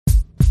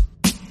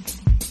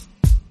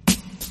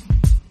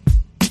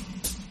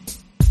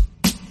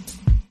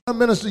I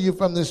minister to you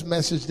from this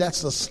message.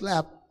 That's a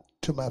slap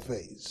to my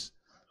face.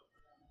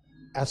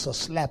 That's a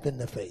slap in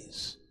the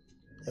face.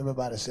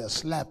 Everybody say a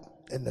slap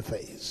in the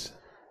face.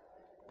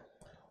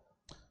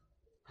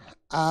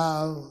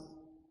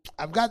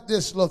 I've got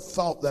this little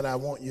thought that I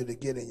want you to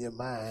get in your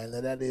mind,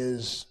 and that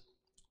is,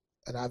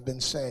 and I've been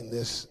saying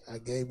this,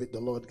 the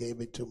Lord gave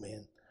it to me,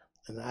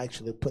 and I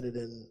actually put it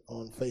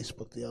on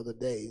Facebook the other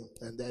day,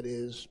 and that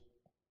is,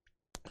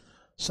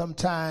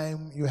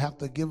 sometime you have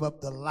to give up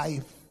the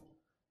life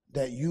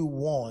that you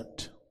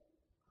want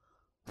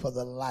for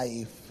the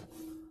life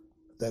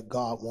that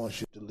God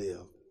wants you to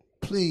live.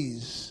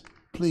 Please,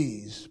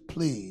 please,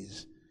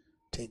 please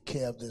take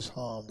care of this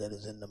harm that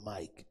is in the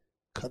mic.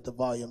 Cut the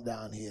volume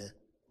down here.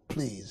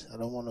 Please, I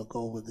don't want to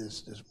go over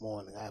this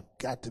morning. I've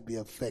got to be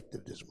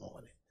effective this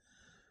morning.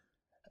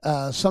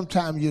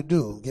 Sometime you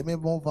do. Give me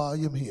more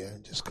volume here.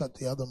 Just cut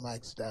the other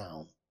mics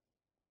down.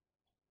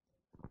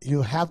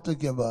 You have to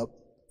give up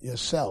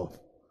yourself.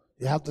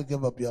 You have to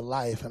give up your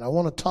life. And I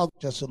want to talk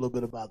just a little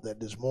bit about that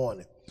this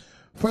morning.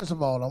 First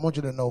of all, I want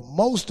you to know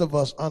most of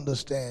us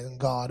understand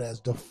God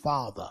as the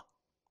Father,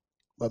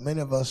 but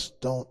many of us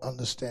don't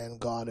understand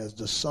God as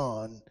the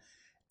Son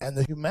and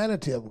the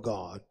humanity of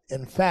God.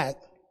 In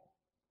fact,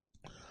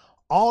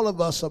 all of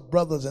us are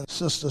brothers and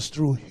sisters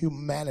through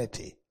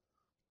humanity.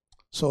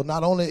 So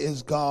not only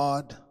is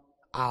God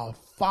our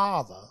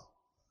Father,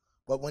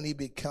 but when he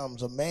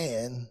becomes a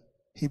man,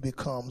 he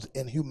becomes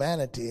in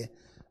humanity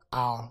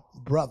our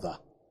brother.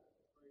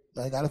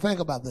 Now you got to think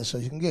about this so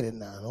you can get it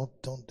now.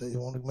 You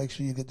want to make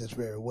sure you get this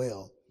very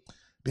well,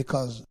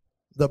 because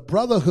the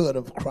brotherhood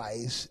of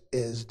Christ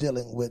is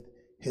dealing with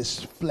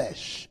his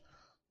flesh.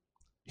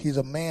 He's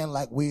a man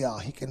like we are.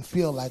 He can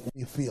feel like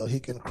we feel. He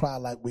can cry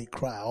like we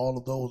cry. All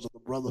of those are the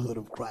brotherhood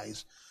of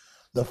Christ,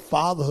 the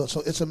fatherhood.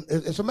 So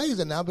it's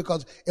amazing now,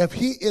 because if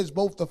he is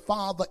both the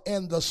Father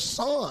and the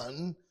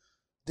Son,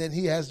 then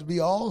he has to be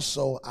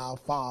also our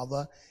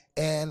Father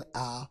and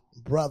our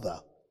brother.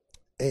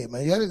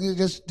 Amen. You got to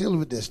just deal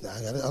with this now.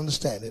 You got to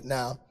understand it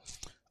now.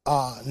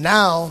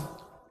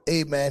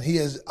 Amen, he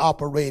is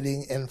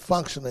operating and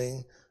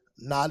functioning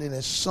not in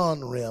his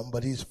son realm,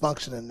 but he's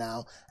functioning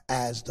now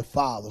as the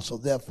Father. So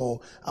therefore,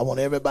 I want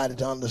everybody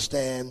to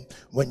understand,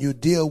 when you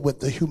deal with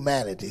the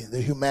humanity,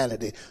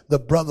 the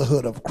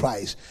brotherhood of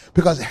Christ,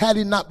 because had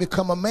he not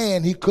become a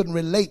man, he couldn't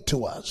relate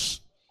to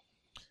us.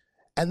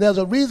 And there's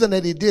a reason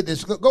that he did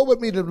this. Go with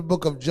me to the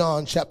book of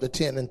John, chapter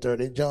 10 and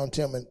 30. John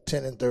 10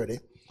 and 30.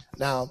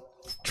 Now,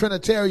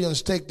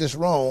 Trinitarians take this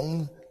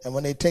wrong, and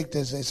when they take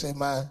this, they say,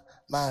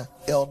 my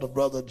elder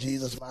brother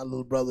Jesus, my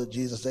little brother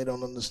Jesus. They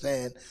don't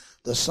understand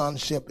the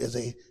sonship is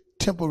a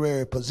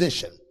temporary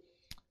position.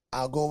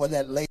 I'll go over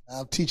that later.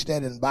 I'll teach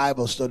that in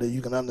Bible so that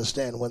you can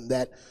understand when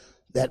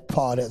that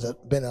part has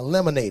been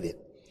eliminated.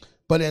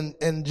 But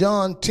in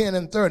John 10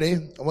 and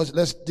 30,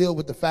 let's deal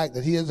with the fact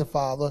that he is the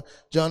Father.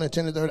 John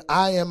 10 and 30,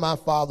 I am my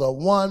Father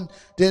one.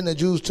 Then the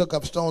Jews took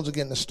up stones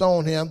again to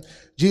stone him.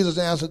 Jesus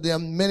answered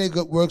them, many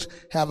good works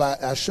have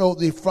I showed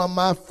thee from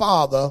my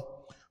Father.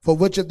 For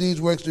which of these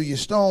works do you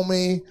stone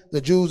me?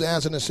 The Jews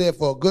answered and said,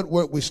 for a good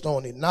work we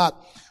stone thee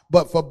not,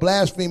 but for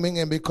blaspheming,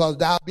 and because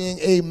thou being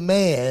a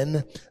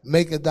man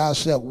makest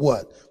thyself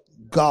what?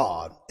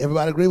 God.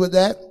 Everybody agree with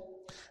that?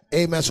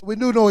 Amen. So we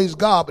do know he's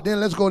God, but then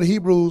let's go to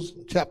Hebrews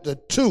chapter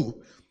 2.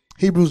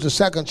 Hebrews the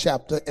 2nd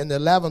chapter and the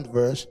 11th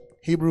verse.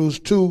 Hebrews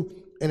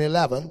 2 and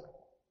 11.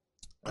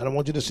 I don't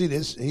want you to see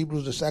this.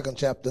 Hebrews the 2nd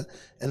chapter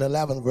and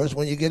 11th verse.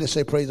 When you get it,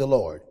 say praise the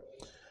Lord.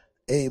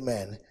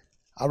 Amen.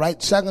 All right,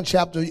 2nd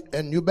chapter,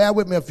 and you bear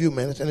with me a few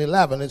minutes. In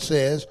 11 it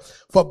says,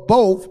 for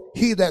both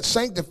he that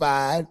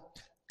sanctified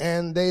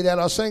and they that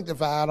are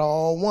sanctified are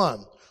all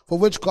one. For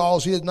which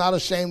cause he is not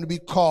ashamed to be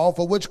called.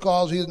 For which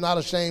cause he is not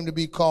ashamed to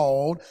be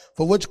called.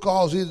 For which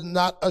cause he is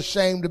not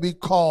ashamed to be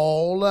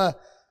called.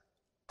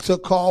 To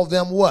call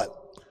them what?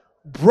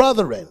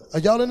 Brethren. Are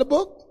y'all in the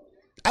book?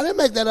 I didn't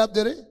make that up,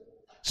 did I?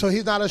 So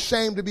he's not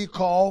ashamed to be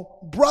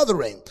called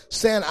brethren,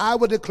 saying, I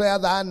will declare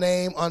thy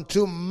name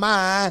unto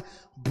my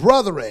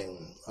brethren.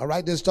 All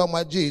right, this is talking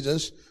about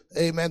Jesus.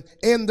 Amen.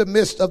 In the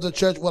midst of the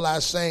church will I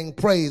sing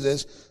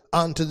praises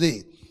unto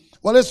thee.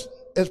 Well, it's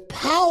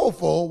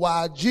powerful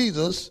why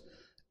Jesus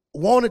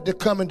wanted to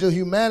come into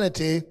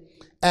humanity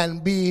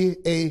and be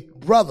a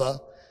brother,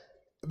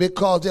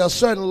 because there are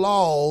certain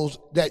laws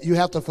that you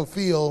have to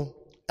fulfill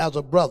as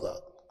a brother.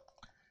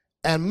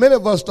 And many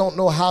of us don't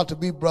know how to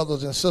be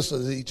brothers and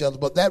sisters to each other,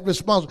 but that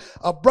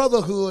a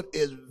brotherhood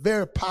is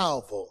very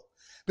powerful,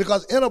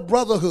 because in a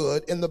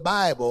brotherhood in the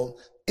Bible,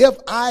 if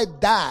I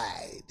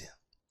died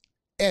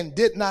and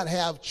did not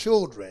have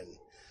children,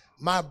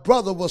 my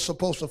brother was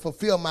supposed to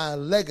fulfill my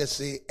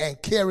legacy and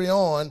carry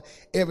on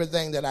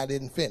everything that I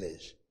didn't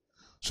finish.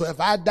 So if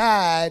I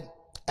died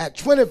at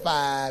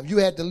 25, you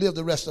had to live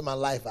the rest of my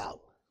life out.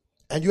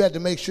 And you had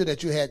to make sure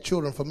that you had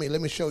children for me.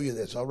 Let me show you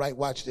this. All right,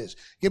 watch this.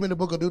 Give me the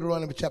book of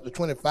Deuteronomy chapter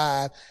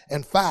 25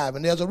 and 5.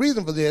 And there's a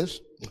reason for this.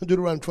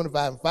 Deuteronomy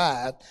 25 and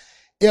 5.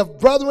 If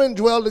brethren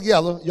dwell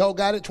together, y'all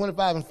got it,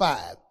 25 and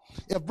 5.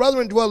 If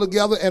brethren dwell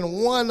together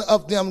and one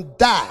of them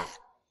die,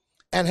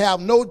 and have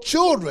no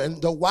children,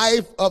 the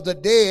wife of the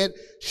dead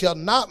shall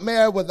not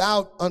marry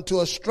without unto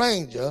a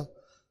stranger.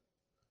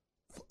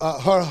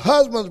 Her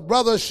husband's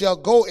brother shall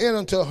go in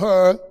unto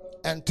her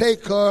and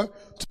take her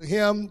to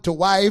him to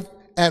wife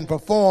and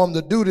perform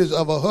the duties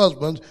of a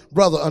husband's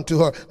brother unto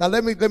her. Now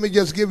let me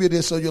just give you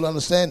this so you'll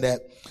understand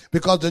that.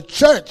 Because the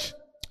church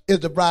is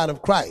the bride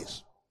of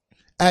Christ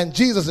and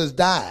Jesus has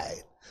died.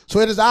 So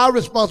it is our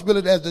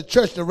responsibility as the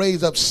church to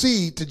raise up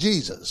seed to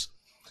Jesus.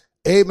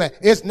 Amen.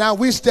 It's now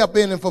we step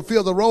in and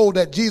fulfill the role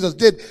that Jesus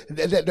did.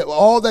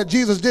 All that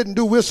Jesus didn't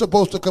do, we're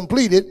supposed to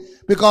complete it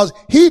because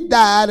he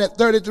died at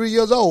 33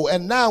 years old.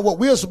 And now what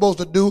we're supposed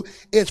to do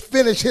is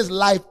finish his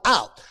life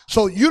out.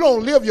 So you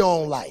don't live your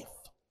own life.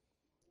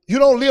 You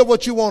don't live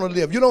what you want to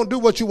live. You don't do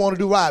what you want to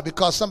do right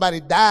because somebody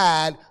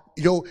died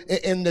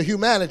in the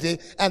humanity.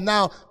 And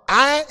now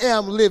I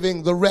am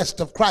living the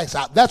rest of Christ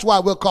out. That's why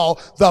we're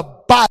called the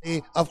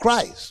body of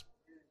Christ.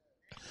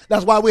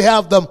 That's why we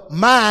have the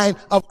mind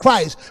of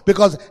Christ,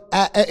 because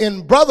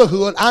in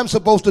brotherhood, I'm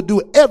supposed to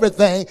do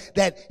everything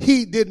that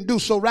he didn't do.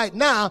 So right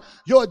now,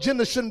 your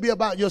agenda shouldn't be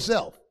about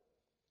yourself.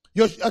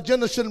 Your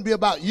agenda shouldn't be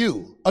about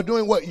you or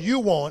doing what you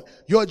want.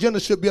 Your agenda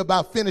should be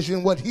about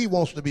finishing what he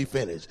wants to be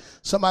finished.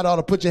 Somebody ought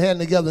to put your hand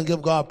together and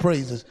give God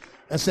praises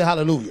and say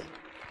hallelujah.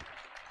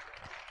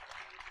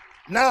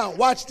 Now,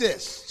 watch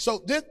this.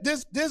 So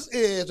this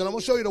is, and I'm going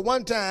to show you the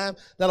one time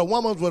that a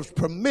woman was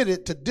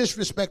permitted to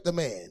disrespect a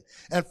man.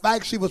 In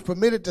fact, she was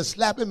permitted to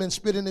slap him and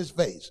spit in his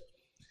face.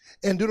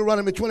 In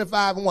Deuteronomy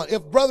 25:1,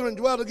 if brethren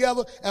dwell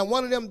together and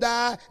one of them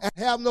die and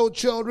have no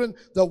children,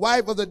 the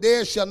wife of the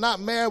dead shall not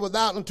marry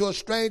without unto a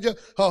stranger.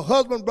 Her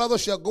husband brother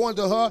shall go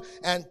unto her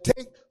and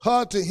take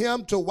her to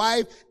him to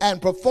wife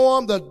and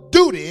perform the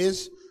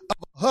duties of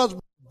a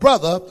husband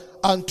brother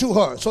unto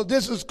her. So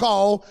this is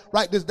called,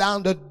 write this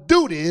down, the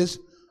duties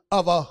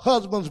of a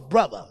husband's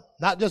brother.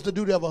 Not just the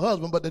duty of a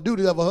husband, but the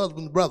duty of a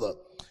husband's brother.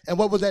 And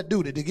what was that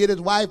duty? To get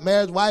his wife,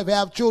 marry his wife,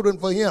 have children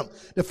for him,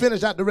 to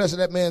finish out the rest of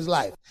that man's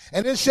life.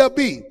 And it shall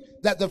be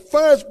that the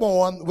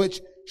firstborn which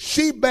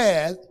she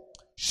beareth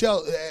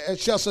shall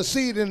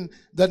succeed in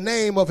the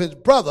name of his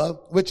brother,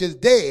 which is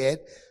dead,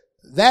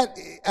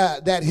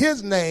 that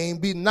his name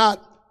be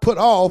not put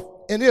off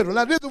in Israel.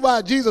 Now this is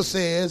why Jesus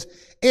says,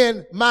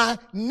 in my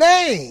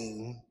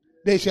name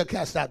they shall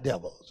cast out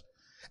devils.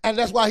 And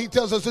that's why he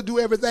tells us to do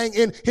everything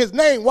in his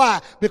name.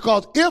 Why?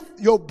 Because if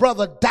your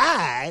brother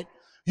died,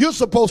 you're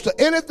supposed to,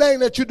 anything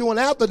that you're doing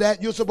after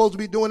that, you're supposed to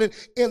be doing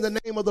it in the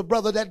name of the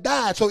brother that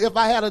died. So if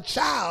I had a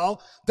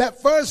child,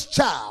 that first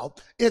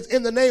child is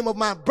in the name of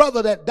my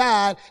brother that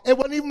died. It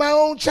wasn't even my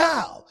own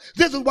child.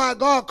 This is why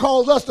God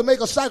calls us to make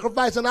a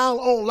sacrifice in our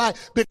own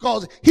life,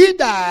 because he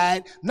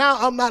died. Now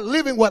I'm not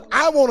living what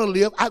I want to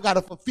live. I got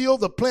to fulfill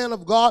the plan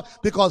of God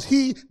because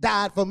he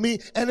died for me.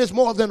 And it's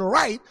more than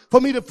right for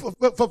me to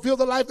fulfill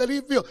the life that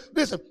he feels.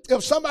 Listen,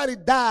 if somebody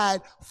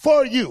died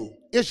for you,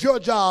 it's your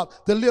job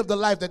to live the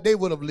life that they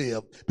would have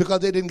lived because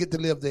they didn't get to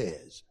live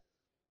theirs.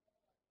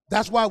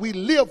 That's why we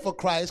live for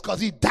Christ, because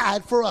he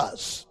died for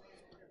us.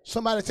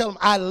 Somebody tell them,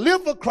 I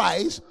live for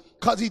Christ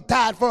because he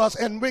died for us.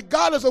 And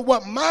regardless of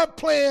what my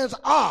plans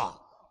are,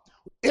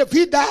 if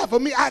he died for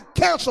me, I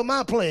cancel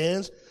my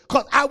plans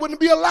because I wouldn't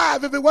be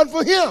alive if it wasn't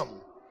for him.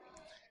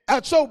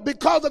 And so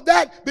because of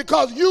that,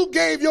 because you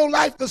gave your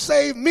life to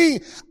save me,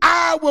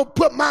 I will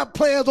put my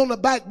plans on the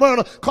back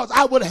burner because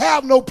I would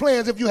have no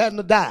plans if you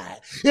hadn't died.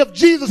 If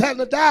Jesus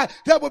hadn't died,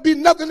 there would be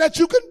nothing that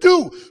you can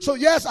do. So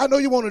yes, I know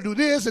you want to do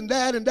this and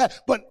that,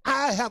 but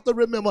I have to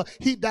remember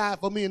he died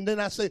for me. And then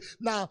I say,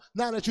 now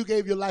that you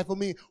gave your life for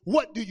me,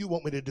 what do you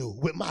want me to do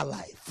with my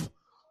life?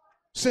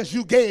 Since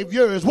you gave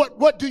yours,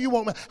 what do you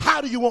want me?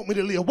 How do you want me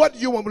to live? What do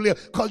you want me to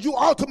live? Because you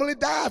ultimately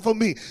died for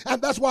me.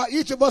 And that's why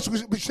each of us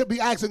we should be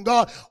asking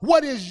God,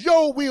 what is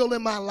your will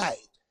in my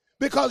life?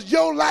 Because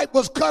your life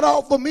was cut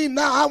off for me.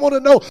 Now I want to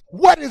know,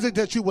 what is it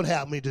that you would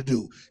have me to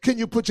do? Can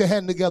you put your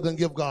hand together and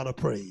give God a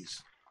praise?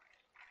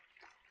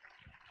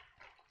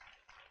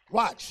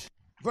 Watch.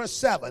 Verse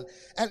 7.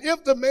 And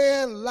if the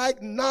man like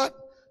not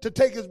to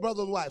take his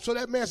brother's wife. So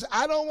that man said,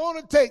 I don't want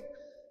to take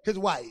his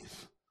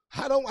wife.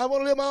 I want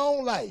to live my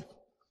own life.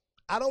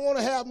 I don't want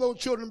to have no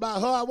children by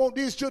her. I want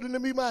these children to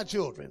be my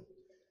children.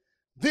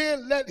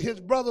 Then let his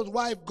brother's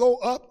wife go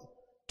up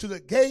to the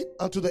gate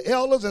unto the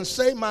elders and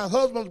say, my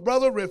husband's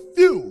brother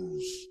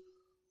refused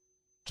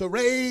to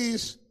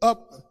raise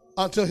up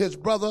unto his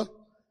brother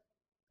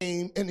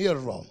in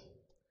Israel.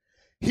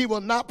 He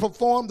will not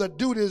perform the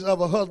duties of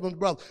a husband's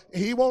brother.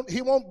 He won't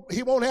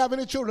have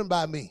any children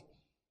by me.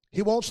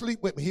 He won't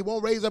sleep with me. He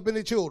won't raise up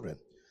any children.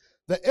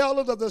 The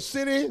elders of the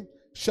city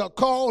shall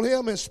call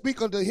him and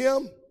speak unto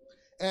him.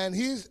 And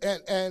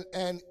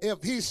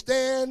if he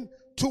stand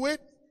to it,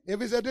 if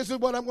he said, this is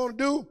what I'm going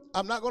to do,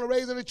 I'm not going to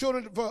raise any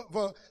children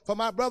for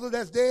my brother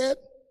that's dead,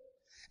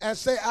 and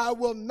say, I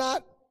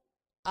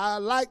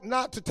like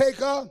not to take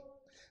her,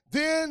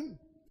 then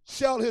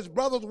shall his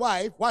brother's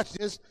wife, watch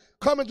this,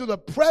 come into the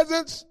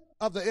presence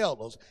of the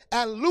elders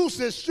and loose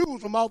his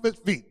shoes from off his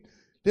feet.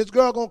 This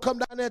girl going to come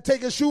down there and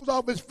take his shoes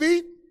off his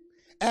feet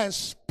and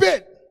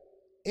spit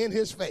in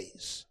his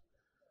face.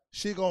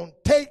 She's going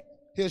to take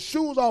his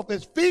shoes off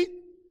his feet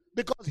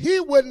because he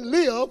wouldn't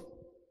live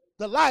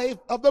the life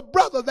of the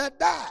brother that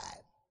died.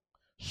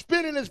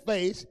 Spit in his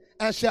face,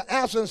 and shall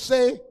answer and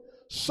say,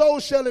 so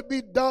shall it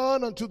be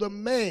done unto the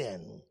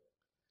man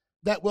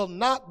that will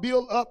not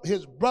build up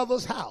his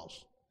brother's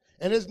house.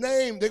 And his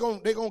name, they're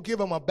gonna give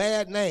him a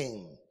bad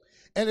name.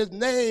 And his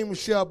name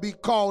shall be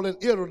called in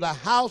Israel the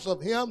house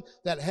of him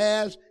that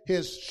has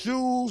his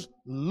shoes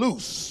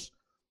loose.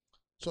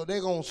 So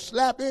they're going to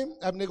slap him,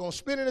 they're going to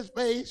spit in his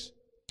face,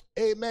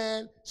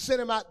 amen,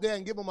 send him out there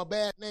and give him a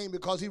bad name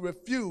because he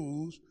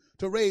refused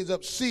to raise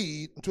up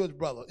seed to his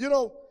brother. You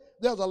know,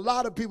 there's a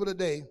lot of people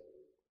today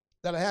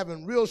that are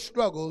having real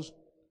struggles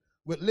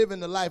with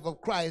living the life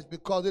of Christ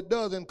because it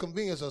does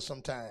inconvenience us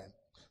sometimes.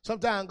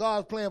 Sometimes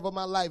God's plan for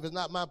my life is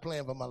not my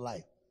plan for my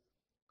life.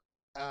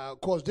 Of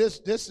course,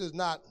 this is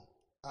not,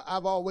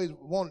 I've always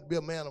wanted to be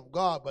a man of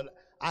God, but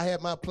I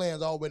had my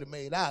plans already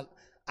made out.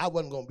 I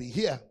wasn't going to be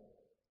here.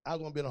 I was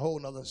going to be in a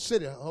whole other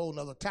city, a whole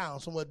other town,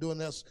 somewhere doing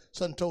this,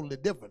 something totally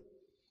different.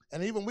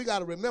 And even we got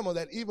to remember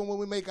that even when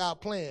we make our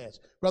plans,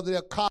 whether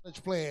they're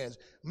college plans,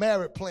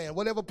 marriage plans,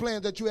 whatever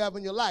plans that you have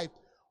in your life,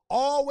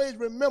 always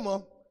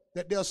remember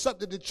that there's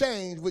something to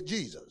change with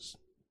Jesus.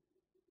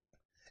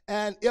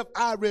 And if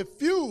I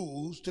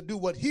refuse to do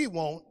what he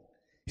wants,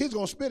 he's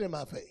going to spit in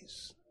my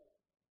face.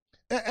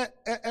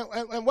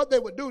 And what they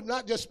would do,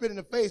 not just spit in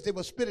the face, they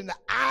would spit in the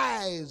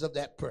eyes of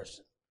that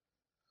person.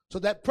 So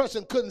that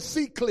person couldn't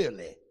see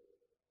clearly.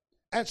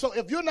 And so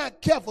if you're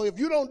not careful, if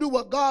you don't do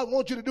what God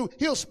wants you to do,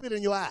 he'll spit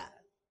in your eye.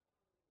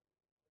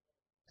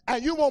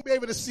 And you won't be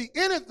able to see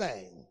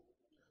anything.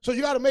 So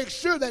you got to make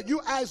sure that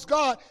you ask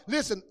God,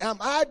 listen, am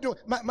I doing,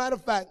 matter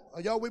of fact,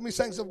 are y'all with me,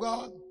 saints of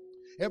God?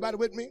 Everybody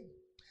with me?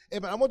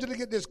 Amen. I want you to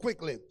get this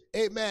quickly.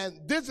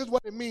 Amen. This is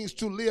what it means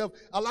to live.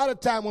 A lot of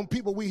time when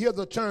we hear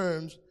the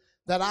terms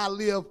that I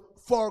live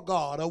for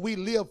God or we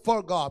live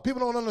for God, people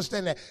don't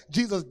understand that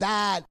Jesus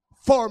died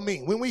for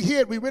me. When we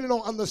hear it, we really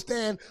don't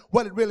understand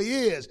what it really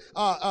is.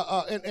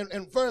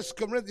 In 1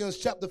 Corinthians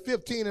chapter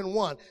 15 and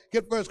 1,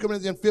 get 1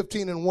 Corinthians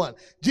 15 and 1.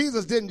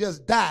 Jesus didn't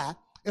just die.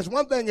 It's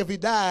one thing if he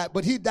died,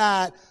 but he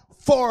died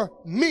for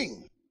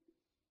me.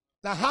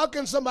 Now, how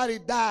can somebody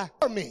die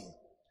for me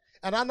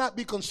and I not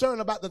be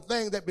concerned about the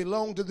things that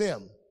belong to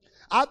them?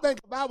 I think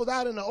if I was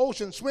out in the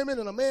ocean swimming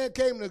and a man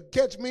came to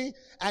catch me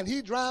and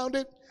he drowned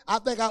it, I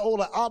think I owe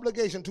an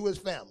obligation to his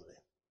family.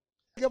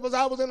 If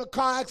I was in a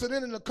car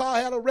accident and the car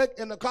had a wreck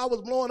and the car was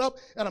blowing up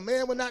and a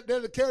man went out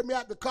there to carry me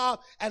out the car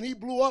and he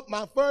blew up,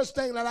 my first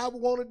thing that I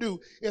would want to do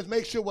is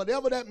make sure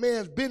whatever that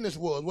man's business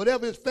was,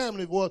 whatever his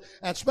family was,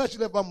 and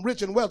especially if I'm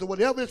rich and wealthy,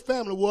 whatever his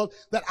family was,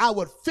 that I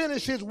would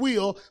finish his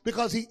will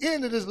because he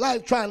ended his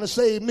life trying to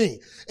save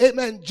me.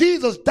 Amen.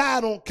 Jesus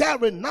died on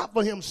Calvary not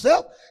for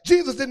himself.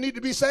 Jesus didn't need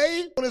to be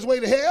saved on his way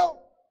to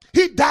hell.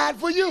 He died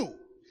for you.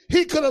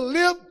 He could have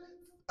lived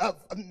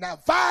now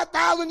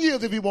 5,000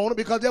 years if he wanted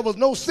because there was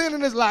no sin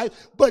in his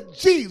life, but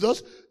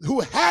Jesus, who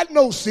had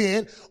no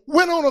sin,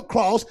 went on a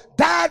cross,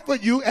 died for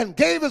you and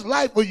gave his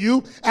life for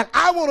you. And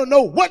I want to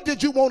know, what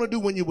did you want to do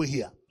when you were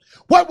here?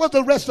 What was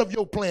the rest of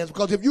your plans?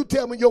 Because if you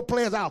tell me your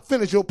plans, I'll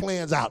finish your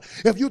plans out.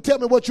 If you tell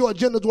me what your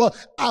agendas were,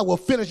 I will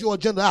finish your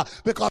agenda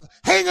out. Because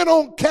hanging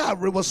on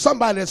Calvary was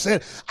somebody that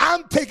said,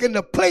 I'm taking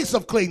the place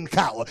of Clayton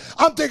Coward.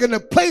 I'm taking the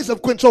place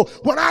of Quinn. So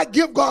when I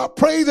give God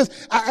praises,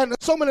 and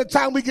so many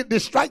times we get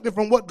distracted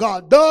from what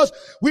God does,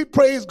 we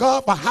praise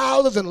God for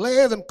houses and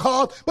lands and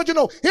cars. But you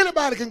know,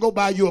 anybody can go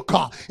buy you a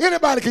car.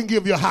 Anybody can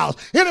give you a house.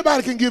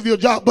 Anybody can give you a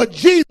job. But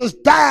Jesus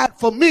died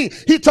for me.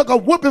 He took a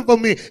whooping for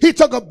me. He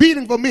took a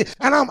beating for me.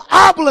 And I'm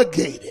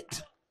obligated.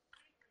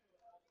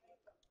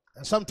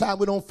 And sometimes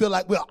we don't feel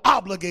like we're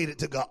obligated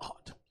to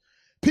God.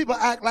 People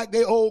act like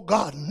they owe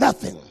God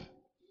nothing.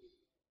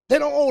 They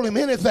don't owe him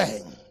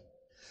anything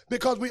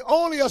because we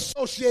only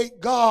associate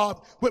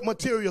God with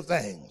material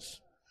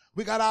things.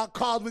 We got our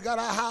cars, we got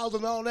our house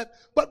and all that.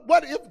 But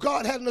what if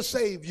God hadn't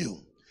saved you?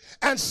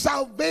 And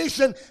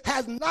salvation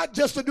has not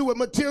just to do with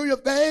material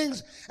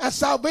things, and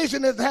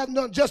salvation has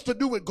not just to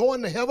do with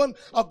going to heaven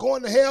or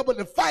going to hell, but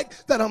the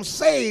fact that I'm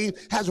saved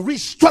has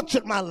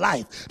restructured my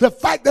life. The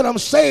fact that I'm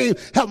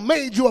saved has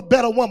made you a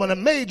better woman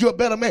and made you a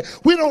better man.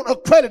 We don't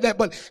accredit that,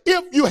 but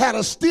if you had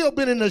still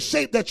been in the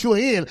shape that you're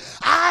in,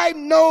 I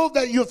know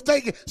that you're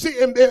thinking,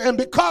 see, and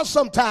because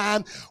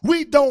sometimes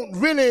we don't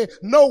really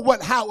know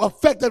how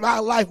effective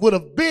our life would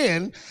have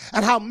been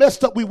and how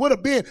messed up we would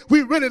have been,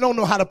 we really don't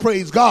know how to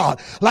praise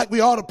God like we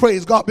ought to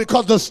praise God,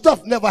 because the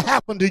stuff never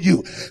happened to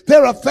you.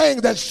 There are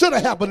things that should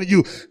have happened to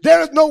you.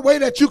 There is no way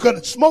that you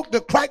could smoke the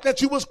crack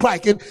that you was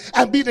cracking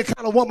and be the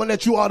kind of woman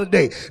that you are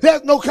today.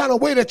 There's no kind of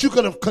way that you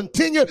could have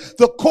continued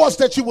the course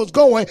that you was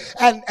going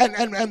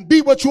and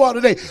be what you are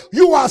today.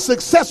 You are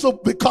successful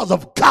because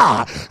of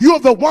God. You're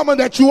the woman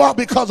that you are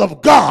because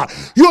of God.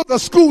 You're the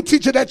school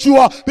teacher that you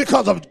are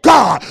because of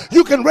God.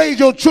 You can raise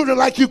your children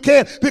like you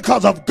can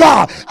because of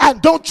God.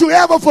 And don't you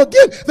ever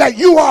forget that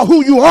you are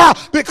who you are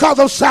because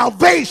of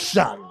salvation.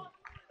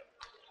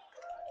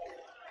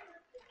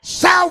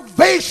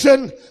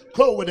 Salvation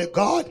Glory to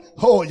God.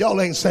 Oh,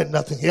 y'all ain't said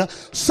nothing here.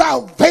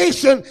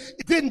 Salvation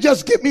didn't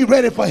just get me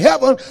ready for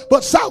heaven,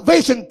 but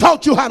salvation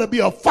taught you how to be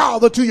a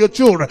father to your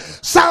children.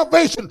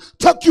 Salvation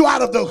took you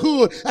out of the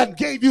hood and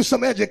gave you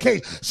some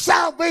education.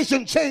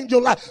 Salvation changed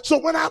your life. So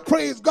when I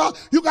praise God,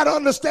 you got to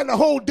understand the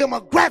whole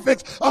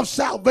demographics of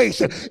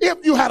salvation.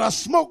 If you had to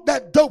smoke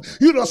that dope,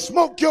 you'd have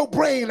smoked your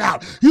brain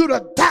out. You'd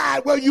have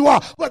died where you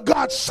are, but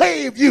God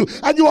saved you,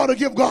 and you ought to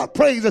give God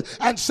praises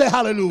and say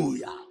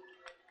hallelujah.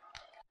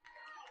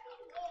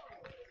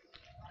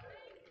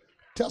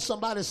 Tell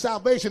somebody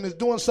salvation is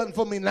doing something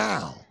for me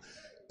now.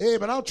 Hey,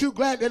 but aren't you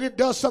glad that it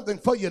does something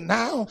for you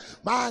now?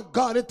 My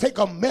God, it take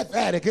a meth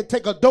addict, it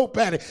take a dope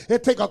addict,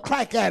 it take a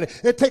crack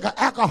addict, it take an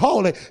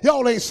alcoholic.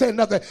 Y'all ain't saying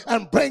nothing,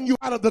 and bring you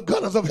out of the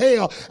gutters of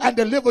hell and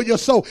deliver your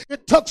soul.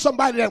 It took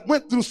somebody that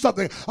went through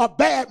something, a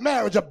bad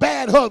marriage, a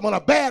bad husband, a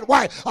bad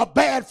wife, a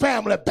bad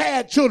family,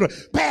 bad children,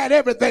 bad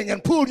everything,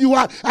 and pull you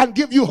out and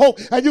give you hope,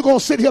 and you're going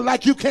to sit here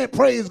like you can't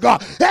praise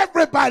God.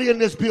 Everybody in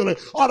this building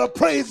ought to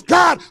praise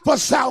God for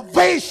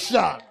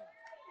salvation.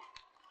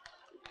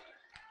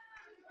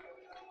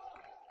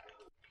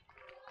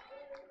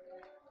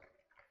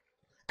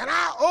 And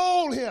I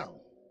owe him.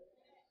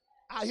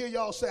 I hear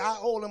y'all say, I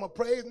owe him a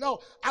praise. No,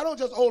 I don't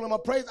just owe him a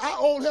praise. I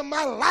owe him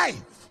my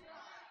life.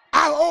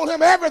 I owe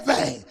him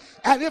everything.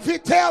 And if he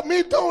tell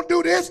me don't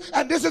do this,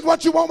 and this is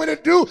what you want me to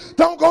do,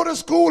 don't go to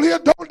school here,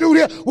 don't do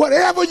this,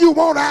 whatever you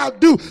want, I'll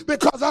do,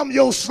 because I'm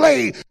your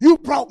slave. You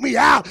brought me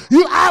out.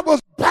 I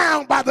was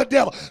bound by the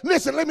devil.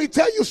 Listen, let me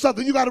tell you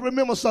something. You got to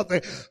remember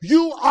something.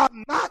 You are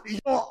not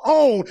your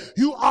own.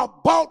 You are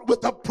bought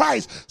with a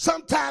price.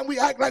 Sometimes we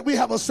act like we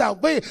have a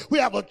salvation. We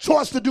have a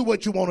choice to do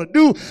what you want to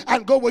do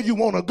and go where you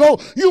want to go.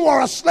 You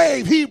are a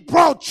slave. He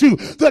brought you.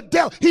 The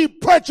devil, he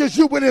purchased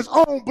you with his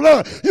own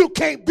blood. You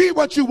can't be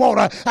what you want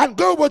and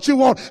go what you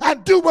want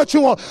and do what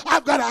you want.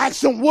 I've got to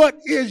ask him, what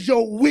is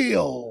your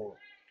will?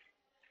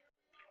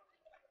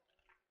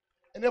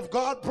 And if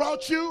God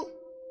brought you,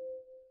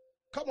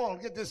 come on,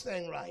 get this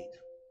thing right.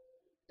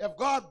 If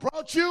God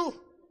brought you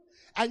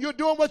and you're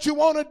doing what you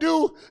want to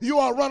do, you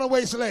are a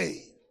runaway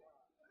slave.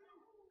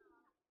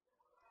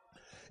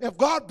 If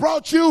God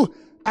brought you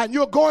and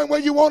you're going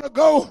where you want to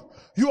go,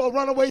 you're a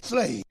runaway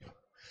slave.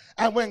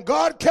 And when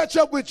God catch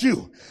up with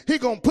you, he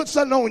going to put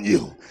something on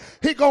you.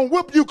 He going to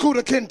whip you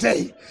kuta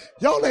kente.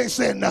 Y'all ain't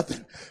saying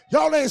nothing.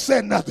 Y'all ain't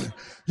saying nothing.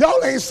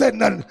 Y'all ain't said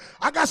nothing.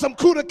 I got some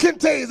kuta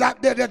kentes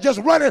out there that just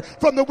running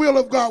from the will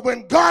of God.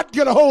 When God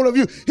get a hold of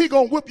you, he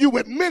going to whip you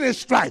with many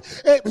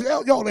stripes. Hey,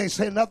 y'all ain't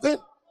saying nothing.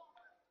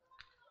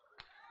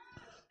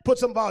 Put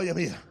some volume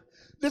here.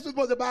 This is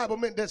what the Bible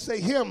meant that say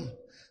him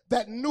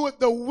that kneweth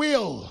the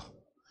will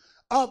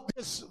of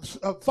his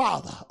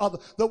father,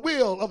 of the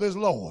will of his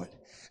Lord,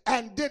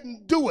 and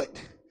didn't do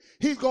it.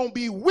 He's going to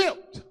be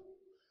whipped.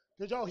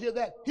 Did y'all hear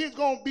that? He's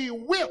going to be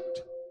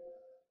whipped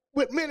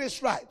with many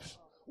stripes.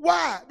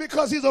 Why?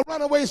 Because he's a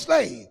runaway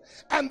slave.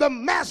 And the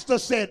master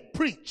said,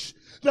 preach.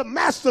 The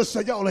master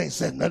said, y'all ain't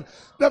said nothing.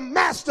 The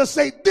master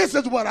said, this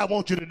is what I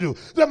want you to do.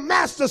 The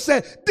master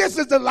said, this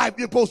is the life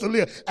you're supposed to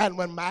live. And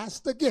when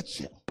master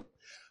gets you,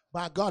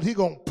 my God, he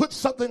going to put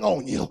something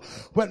on you.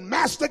 When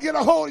master get a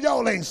hold,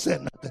 y'all ain't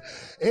said nothing.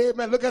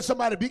 Amen. Look at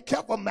somebody. Be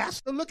careful.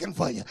 Master looking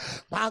for you.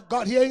 My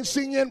God, he ain't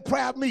seen you in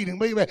prayer meeting.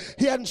 Baby.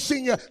 He hadn't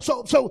seen you.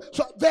 So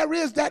there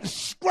is that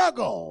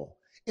struggle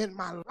in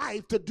my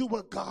life to do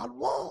what God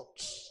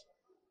wants.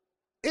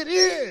 It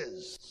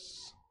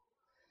is.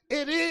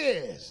 It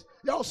is.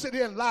 Y'all sit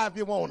here and lie if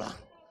you wanna.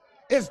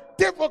 It's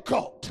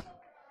difficult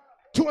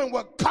doing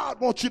what God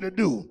wants you to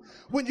do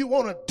when you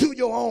want to do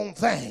your own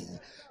thing.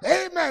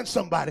 Amen,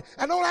 somebody.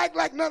 And don't act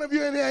like none of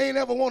you in here ain't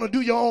ever want to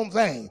do your own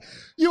thing.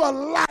 You a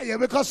liar,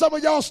 because some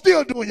of y'all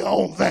still doing your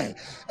own thing.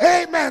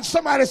 Amen.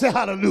 Somebody say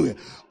hallelujah.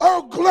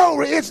 Oh,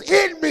 glory. It's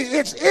in me.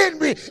 It's in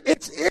me.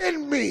 It's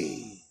in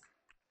me.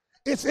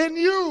 It's in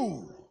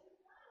you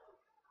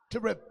to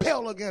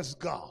repel against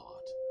God.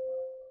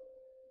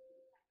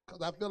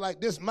 Because I feel like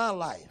this is my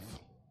life.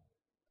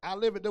 I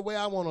live it the way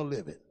I want to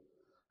live it.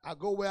 I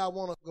go where I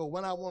want to go,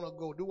 when I want to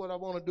go, do what I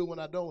want to do when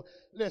I don't.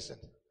 Listen,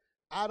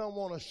 I don't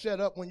want to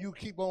shut up when you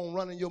keep on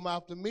running your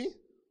mouth to me.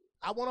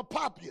 I want to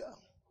pop you.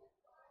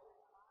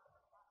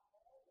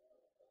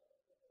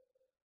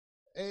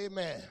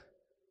 Amen.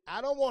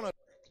 I don't want to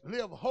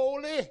live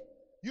holy.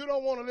 You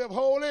don't want to live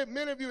holy.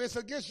 Many of you, it's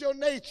against your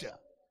nature.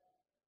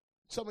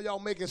 Some of y'all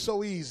make it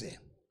so easy.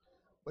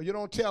 But you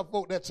don't tell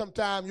folk that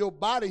sometimes your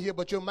body here,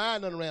 but your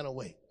mind done ran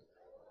away.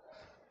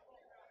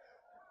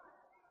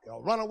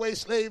 Y'all runaway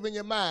slave in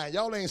your mind.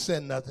 Y'all ain't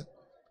saying nothing.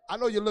 I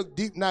know you look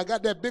deep now.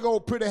 Got that big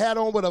old pretty hat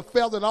on with a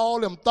feather and all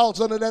them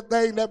thoughts under that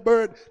thing. That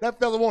bird, that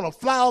feather want to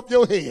fly off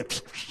your head.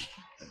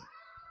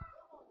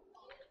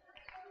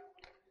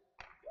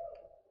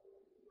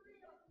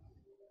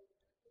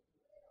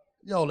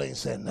 Y'all ain't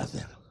saying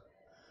nothing.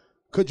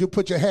 Could you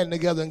put your hand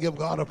together and give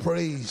God a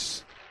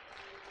praise?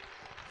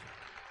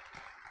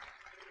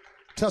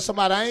 Tell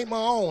somebody, I ain't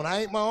my own.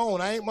 I ain't my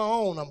own. I ain't my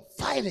own. I'm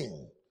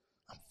fighting.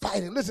 I'm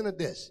fighting. Listen to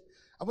this.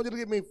 I want you to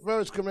give me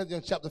 1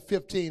 Corinthians chapter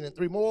 15 and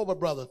 3. Moreover,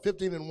 brothers,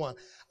 15 and 1.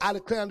 I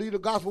declare unto you the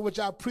gospel which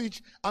I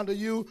preach unto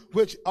you,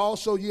 which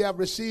also ye have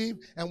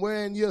received, and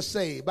wherein ye are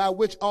saved, by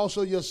which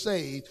also you're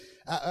saved,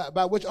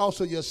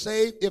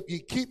 if ye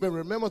keep and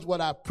remember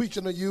what I preach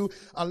unto you,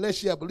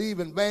 unless ye have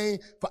believed in vain.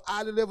 For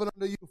I delivered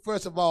unto you,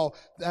 first of all,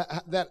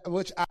 that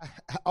which I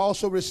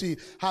also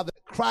received, how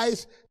that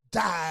Christ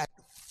died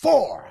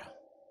for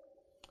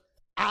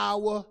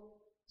our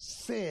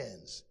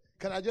sins.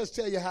 Can I just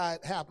tell you how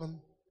it happened?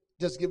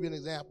 Just give you an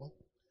example.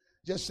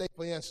 Just say,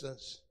 for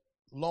instance,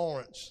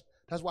 Lawrence.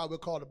 That's why we're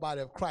called the body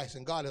of Christ,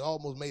 and God has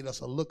almost made us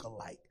a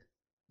look-alike,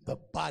 the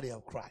body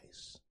of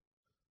Christ.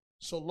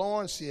 So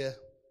Lawrence here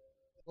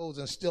goes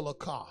and steals a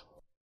car.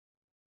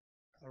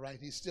 All right,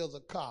 he steals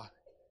a car,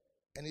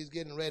 and he's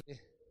getting ready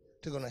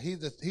to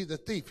he's a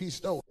thief. He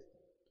stole it.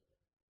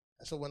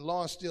 And so when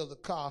Lawrence steals a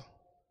car,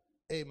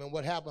 amen,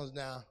 what happens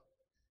now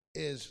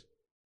is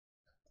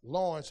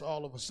Lawrence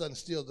all of a sudden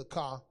steals the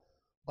car,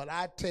 but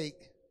I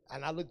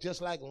look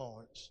just like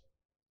Lawrence.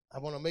 I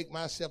want to make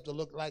myself to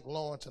look like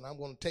Lawrence, and I'm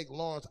going to take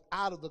Lawrence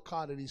out of the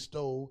car that he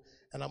stole,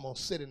 and I'm going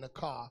to sit in the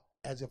car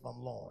as if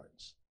I'm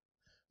Lawrence.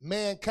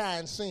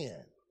 Mankind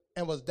sinned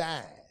and was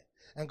dying.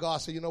 And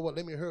God said, you know what,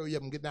 let me hurry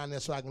up and get down there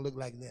so I can look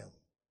like them.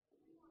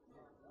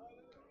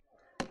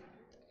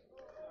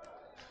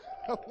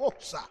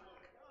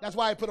 That's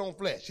why he put on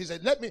flesh. He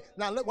said,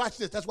 watch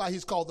this. That's why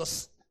he's called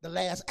the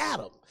last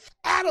Adam.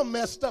 Adam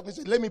messed up. He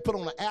said, let me put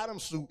on an Adam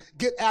suit,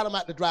 get Adam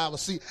out the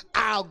driver's seat.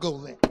 I'll go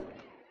there.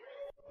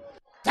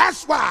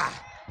 That's why.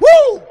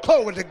 Woo!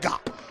 Glory to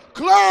God.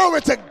 Glory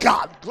to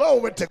God.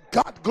 Glory to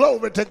God.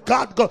 Glory to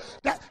God.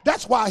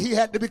 That's why he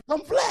had to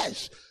become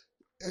flesh.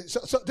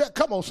 So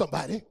come on,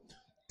 somebody.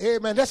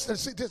 Amen. Come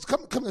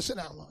and sit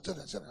down.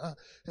 Sit down.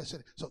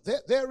 So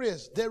there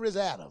is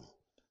Adam.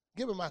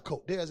 Give me my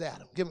coat. There's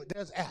Adam.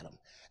 There's Adam.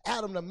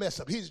 Adam the mess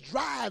up. He's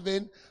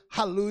driving,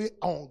 hallelujah,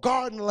 on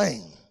Garden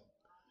Lane.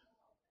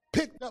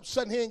 Picked up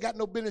something he ain't got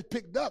no business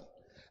picked up.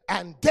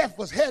 And death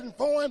was heading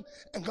for him.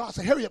 And God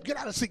said, hurry up, get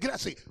out of the seat, get out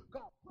of the seat.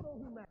 God, put on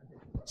humanity.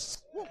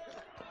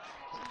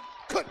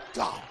 Good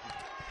God.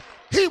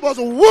 He was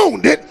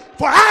wounded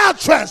for our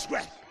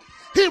transgression.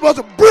 He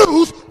was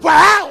bruised for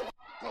our.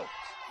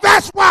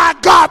 That's why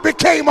God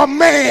became a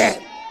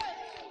man.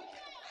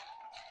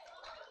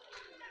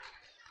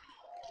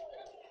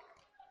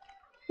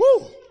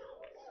 Woo.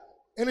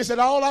 And he said,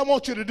 all I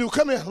want you to do,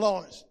 come here,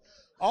 Lawrence.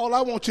 All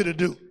I want you to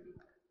do,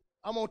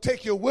 I'm going to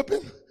take your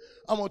whipping.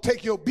 I'm going to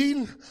take your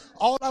beating.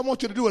 All I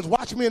want you to do is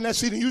watch me in that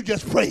seat and you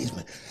just praise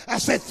me. I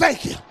said,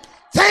 thank you.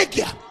 Thank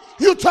you.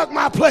 You took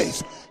my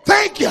place.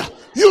 Thank you.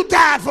 You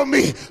died for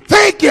me.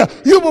 Thank you.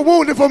 You were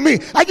wounded for me.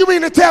 And you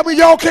mean to tell me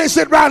y'all can't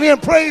sit around here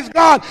and praise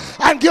God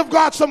and give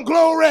God some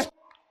glory?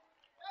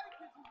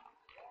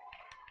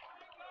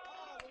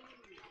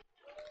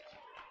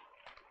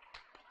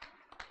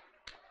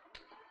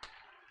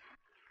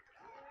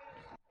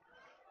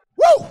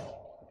 Woo!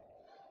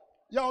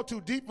 Y'all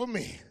too deep for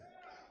me.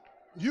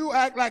 You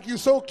act like you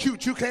so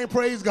cute you can't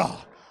praise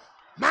God.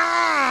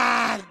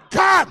 My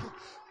God,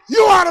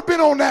 you ought to have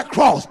been on that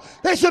cross.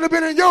 They should have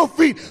been in your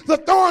feet. The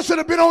thorn should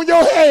have been on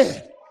your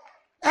head.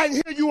 And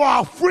here you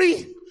are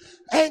free.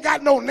 Ain't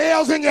got no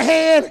nails in your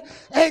hand.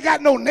 Ain't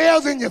got no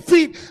nails in your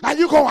feet. And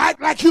you going to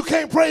act like you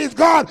can't praise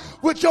God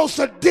with your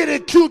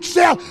sadistic, cute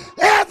self.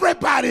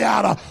 Everybody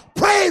ought to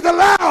praise the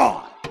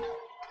Lord.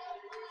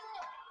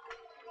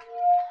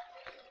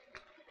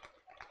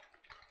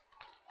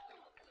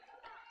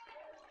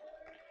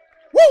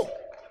 Woo!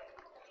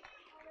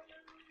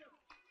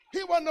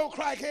 He wasn't no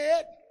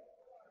crackhead.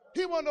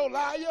 He wasn't no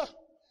liar.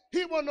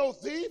 He wasn't no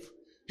thief.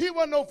 He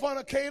wasn't no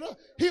fornicator.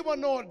 He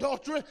wasn't no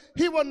adulterer.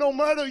 He wasn't no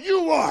murderer.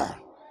 You were.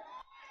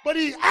 But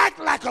he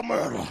acted like a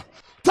murderer.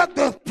 Took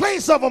the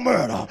place of a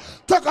murderer.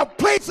 Took a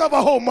place of a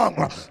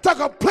homemonger. Took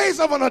a place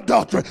of an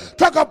adulterer.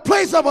 Took a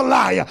place of a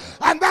liar.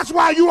 And that's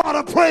why you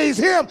ought to praise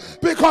him,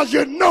 because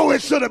you know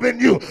it should have been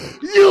you.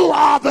 You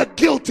are the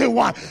guilty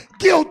one.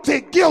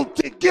 Guilty,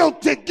 guilty,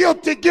 guilty,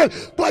 guilty, guilty.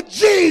 But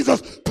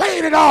Jesus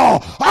paid it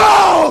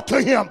all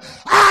to him.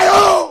 I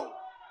owe.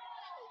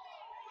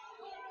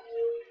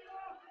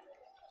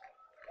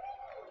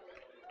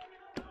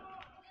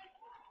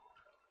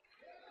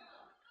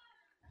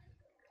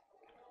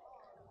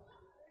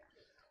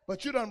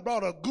 But you done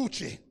brought a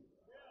Gucci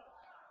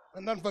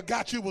and done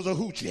forgot you was a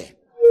hoochie.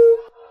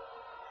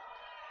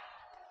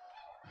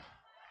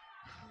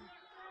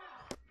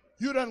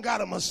 You done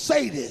got a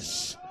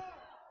Mercedes,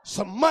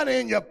 some money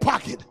in your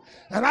pocket,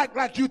 and act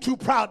like you too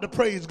proud to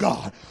praise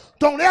God.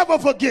 Don't ever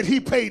forget he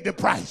paid the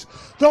price.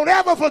 Don't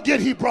ever forget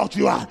he brought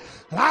you out.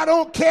 And I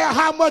don't care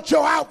how much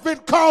your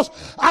outfit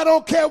costs. I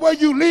don't care where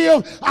you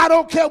live. I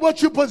don't care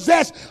what you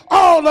possess.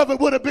 All of it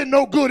would have been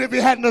no good if he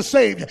hadn't have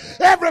saved you.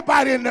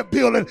 Everybody in the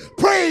building,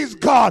 praise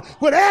God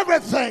with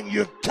everything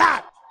you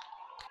got.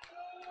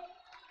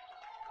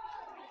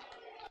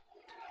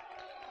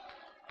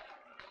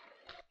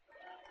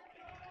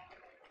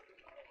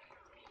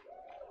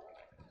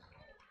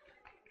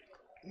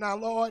 Now,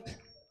 Lord,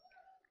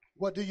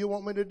 what do you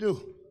want me to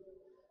do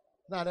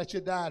now that you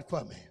died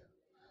for me?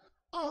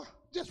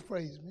 Just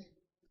praise me.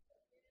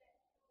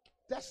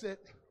 That's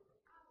it.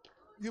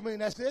 You mean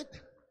that's it?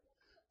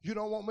 You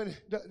don't want me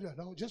to,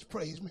 no, just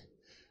praise me.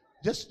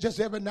 Just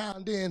every now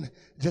and then,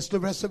 just the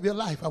rest of your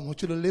life, I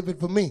want you to live it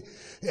for me.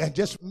 And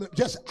just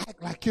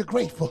act like you're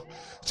grateful.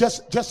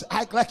 Just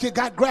act like you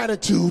got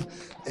gratitude.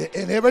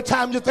 And every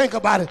time you think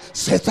about it,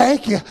 say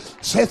thank you.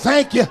 Say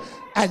thank you.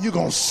 And you're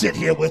going to sit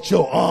here with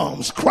your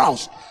arms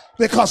crossed.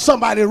 Because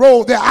somebody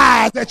rolled their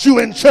eyes at you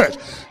in church.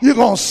 You're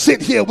going to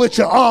sit here with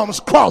your arms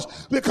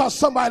crossed because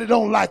somebody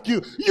don't like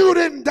you. You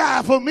didn't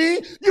die for me.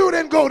 You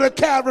didn't go to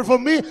Calvary for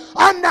me.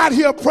 I'm not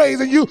here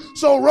praising you.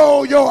 So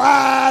roll your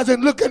eyes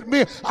and look at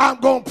me. I'm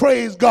going to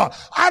praise God.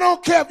 I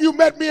don't care if you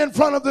met me in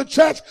front of the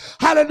church.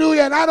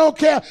 Hallelujah. And I don't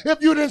care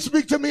if you didn't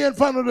speak to me in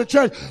front of the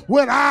church.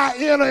 When I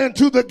enter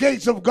into the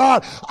gates of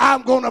God,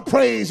 I'm going to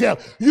praise him.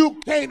 You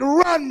can't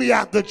run me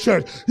out the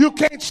church. You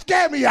can't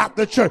scare me out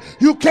the church.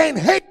 You can't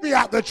hate me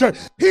out the church.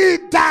 He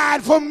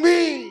died for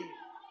me.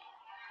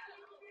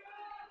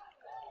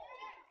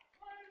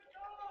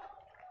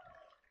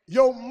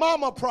 Your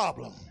mama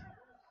problem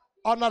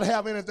ought not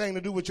have anything to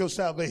do with your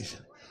salvation.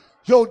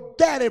 Your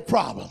daddy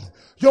problem,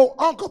 your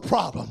uncle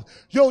problem,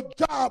 your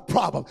job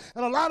problem.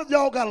 And a lot of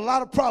y'all got a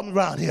lot of problems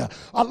around here.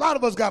 A lot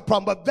of us got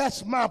problems, but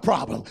that's my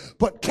problem.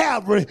 But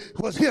Calvary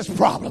was his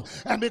problem.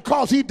 And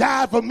because he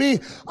died for me,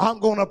 I'm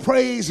going to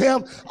praise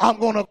him. I'm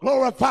going to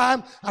glorify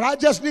him. And I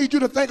just need you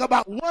to think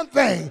about one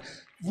thing.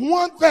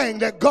 One thing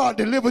that God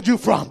delivered you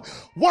from.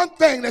 One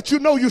thing that you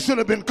know you should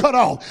have been cut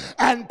off.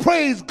 And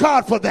praise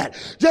God for that.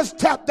 Just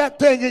tap that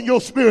thing in your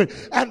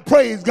spirit and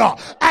praise God.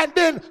 And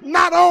then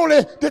not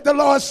only did the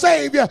Lord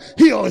save you,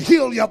 he'll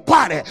heal your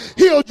body.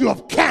 Healed you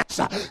of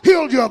cancer.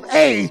 Healed you of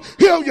AIDS.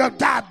 Healed you of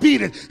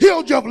diabetes.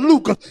 Healed you of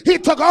lupus. He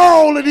took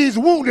all of these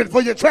wounded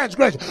for your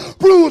transgression.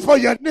 Bruised for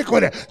your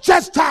iniquity.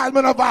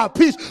 Chastisement of our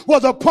peace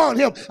was upon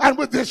him. And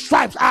with his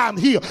stripes I am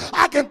healed.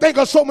 I can think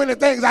of so many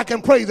things I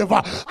can praise him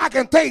for. I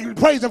can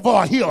praise him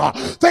for a healer.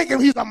 Thank him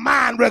he's a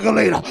mind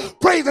regulator.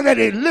 Praise him that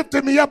he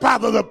lifted me up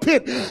out of the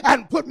pit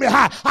and put me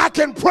high. I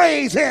can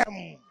praise him.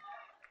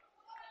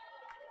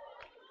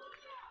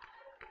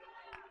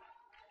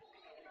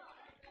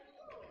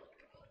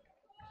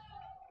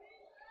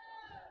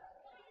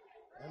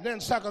 And then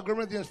 2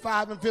 Corinthians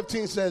 5 and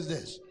 15 says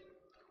this.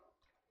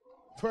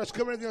 2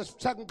 Corinthians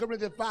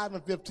 5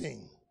 and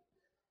 15.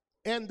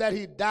 In that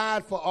he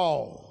died for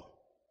all,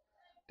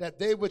 that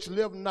they which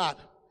live not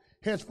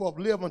henceforth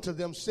live unto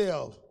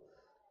themselves,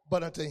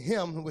 but unto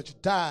him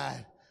which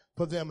died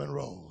for them and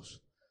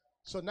rose.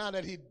 So now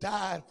that he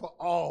died for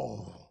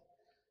all,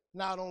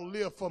 now I don't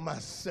live for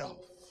myself.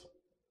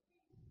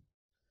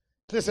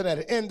 Listen at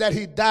it. In that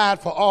he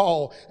died for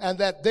all, and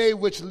that they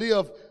which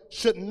live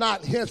should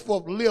not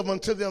henceforth live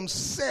unto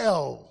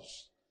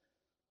themselves.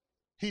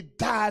 He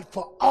died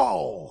for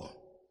all.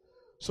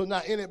 So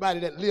now anybody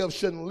that lives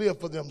shouldn't live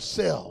for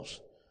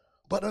themselves,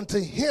 but unto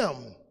him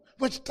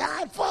which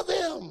died for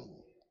them.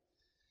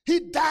 He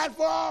died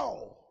for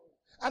all.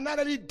 And now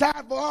that he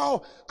died for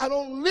all, I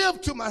don't live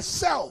to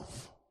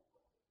myself.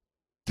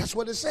 That's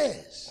what it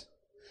says.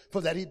 For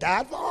that he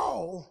died for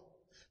all,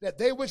 that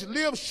they which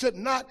live should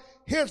not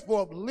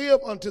henceforth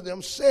live unto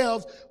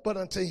themselves, but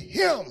unto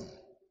him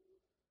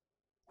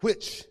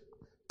which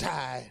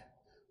died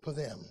for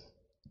them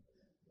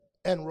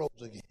and rose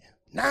again.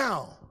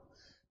 Now,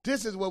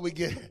 this is where we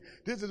get,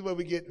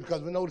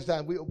 because we know this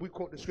time, we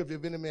quote the scripture,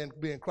 if any man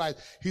be in Christ,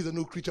 he's a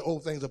new creature,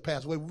 old things are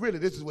passed away. Really,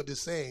 this is what this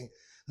is saying,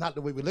 not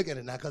the way we look at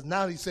it now, because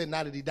now he said,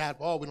 now that he died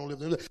for all, we don't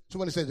live. So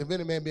when he says, if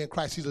any man be in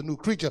Christ, he's a new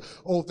creature,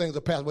 old things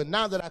are passed away.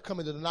 Now that I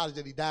come into the knowledge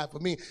that he died for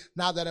me,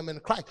 now that I'm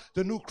in Christ,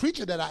 the new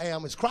creature that I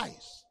am is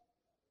Christ.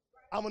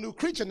 I'm a new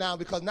creature now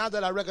because now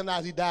that I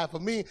recognize he died for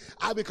me,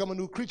 I become a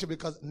new creature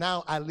because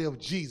now I live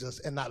Jesus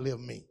and not live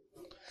me.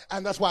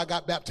 And that's why I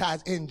got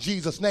baptized in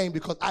Jesus' name,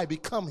 because I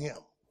become him.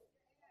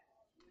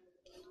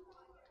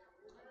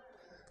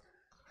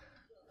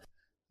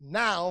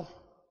 Now,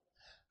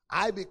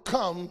 I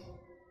become,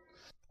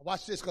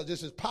 watch this because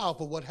this is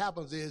powerful. What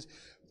happens is,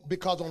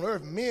 because on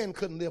earth men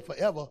couldn't live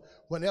forever,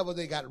 whenever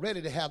they got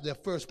ready to have their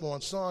firstborn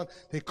son,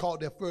 they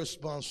called their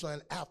firstborn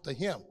son after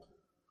him.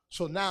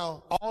 So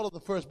now all of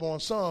the firstborn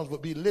sons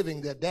would be living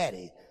their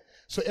daddy.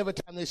 So every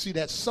time they see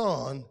that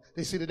son,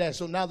 they see the daddy.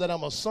 So now that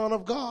I'm a son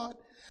of God,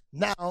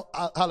 now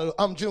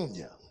I'm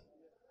Junior.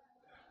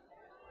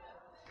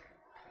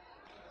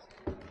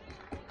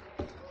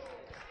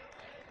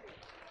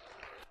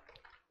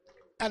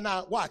 And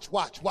now watch.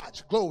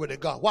 Glory to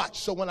God. Watch.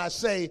 So when I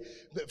say,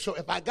 so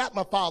if I got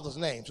my father's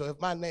name, so if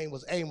my name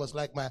was Amos,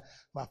 like my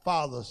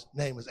father's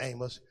name was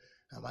Amos,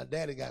 and my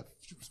daddy got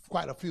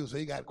quite a few, so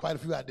he got quite a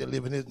few out there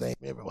living his name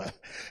everywhere.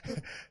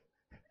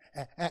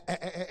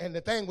 and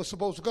the thing was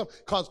supposed to come,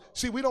 because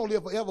see, we don't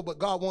live forever, but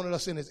God wanted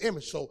us in his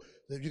image. So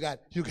you got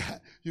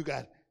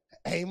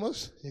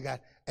Amos, you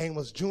got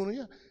Amos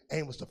Jr.,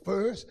 Amos the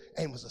first,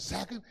 Amos the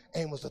second,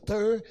 Amos the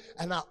third,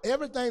 and now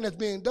everything that's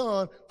being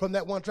done from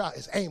that one tribe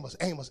is Amos.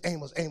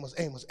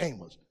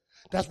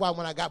 That's why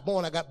when I got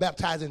born, I got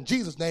baptized in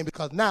Jesus' name,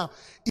 because now,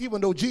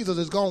 even though Jesus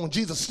is gone,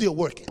 Jesus is still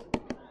working.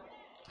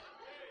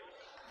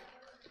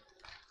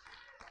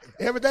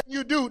 Everything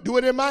you do, do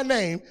it in my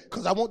name,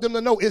 because I want them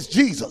to know it's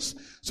Jesus.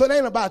 So it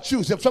ain't about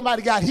you. So if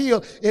somebody got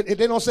healed, they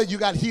don't say you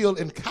got healed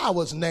in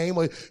Coward's name,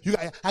 or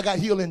I got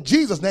healed in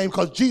Jesus' name,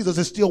 because Jesus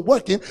is still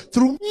working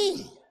through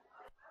me.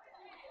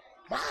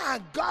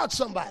 My God,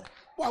 somebody.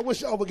 Boy, I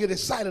wish y'all would get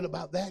excited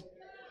about that.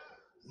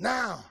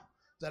 Now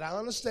that I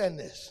understand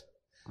this,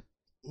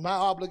 my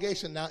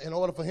obligation now, in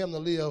order for him to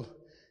live,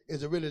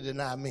 is to really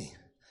deny me.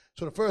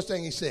 So the first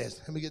thing he says,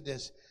 let me get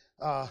this.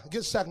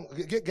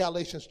 Get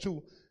Galatians 2.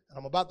 And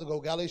I'm about to go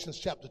Galatians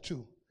chapter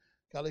 2.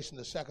 Galatians,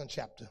 the second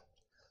chapter.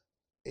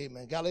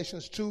 Amen.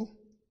 Galatians 2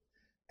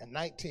 and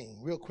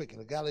 19. Real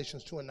quickly.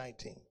 Galatians 2 and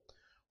 19.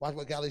 Watch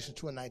what Galatians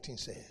 2 and 19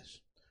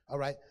 says. All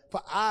right.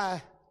 For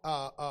I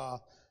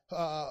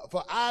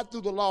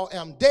through the law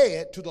am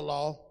dead to the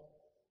law,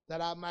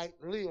 that I might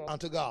live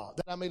unto God,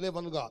 that I may live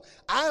unto God.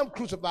 I am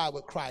crucified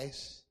with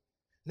Christ.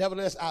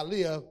 Nevertheless I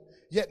live,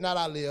 yet not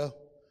I live,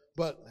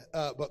 but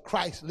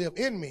Christ live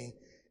in me.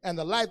 And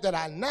the life that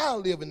I now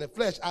live in the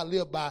flesh, I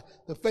live by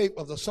the faith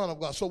of the Son of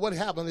God. So what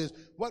happened is,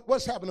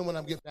 what's happening when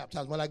I get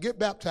baptized? When I get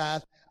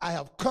baptized, I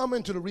have come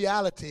into the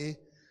reality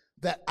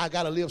that I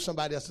got to live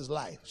somebody else's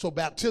life. So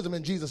baptism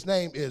in Jesus'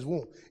 name is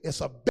womb.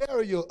 It's a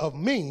burial of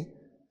me,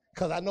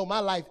 because I know my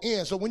life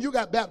ends. So when you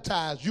got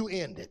baptized, you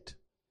end it.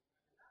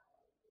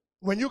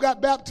 When you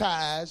got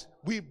baptized,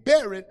 we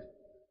buried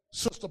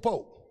Sister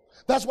Pope.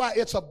 That's why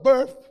it's a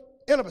birth.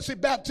 See,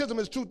 baptism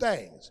is two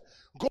things.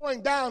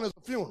 Going down is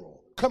a funeral.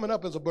 Coming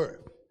up is a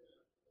birth.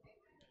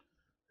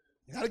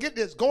 You got to get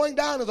this. Going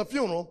down is a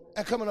funeral,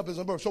 and coming up is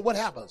a birth. So what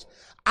happens?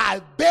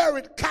 I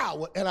buried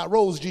Coward, and I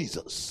rose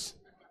Jesus.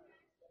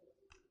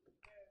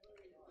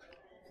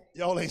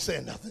 Y'all ain't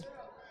saying nothing.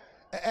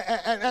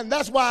 And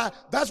that's why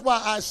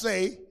I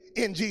say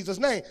in Jesus'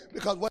 name,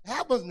 because what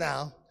happens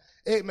now,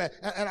 amen,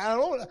 and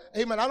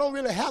I don't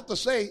really have to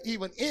say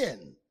even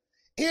in.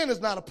 In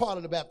is not a part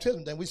of the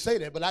baptism thing. We say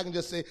that, but I can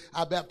just say,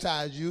 I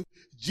baptize you,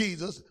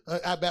 Jesus,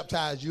 I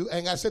baptize you.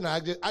 And I said, no,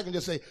 I can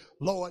just say,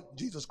 Lord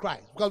Jesus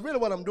Christ. Because really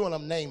what I'm doing,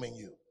 I'm naming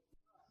you.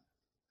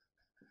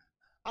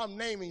 I'm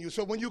naming you.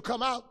 So when you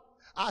come out,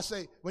 I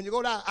say, when you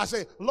go down, I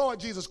say, Lord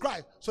Jesus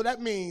Christ. So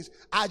that means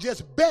I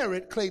just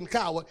buried Clayton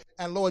Coward,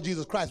 and Lord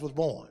Jesus Christ was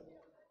born.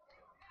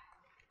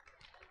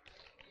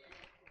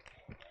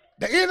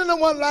 The ending of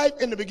one life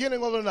in the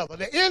beginning of another.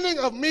 The ending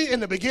of me in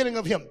the beginning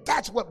of him.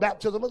 That's what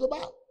baptism is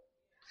about.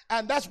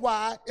 And that's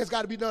why it's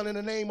got to be done in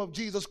the name of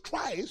Jesus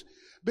Christ,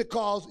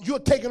 because you're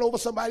taking over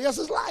somebody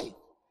else's life.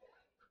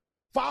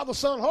 Father,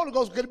 Son, Holy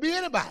Ghost could be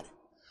anybody.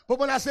 But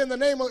when I say in the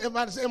name of,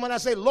 when I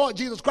say Lord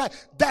Jesus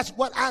Christ, that's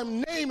what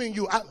I'm naming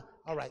you.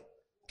 All right,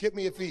 give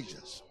me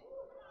Ephesians.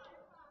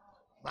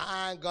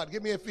 My God,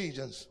 give me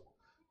Ephesians.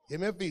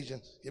 Give me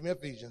Ephesians. Give me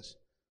Ephesians.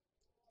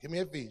 Give me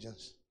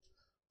Ephesians.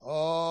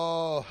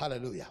 Oh,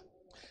 hallelujah.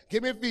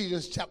 Give me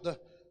Ephesians chapter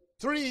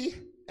 3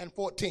 and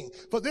 14.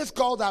 For this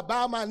cause I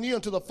bow my knee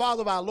unto the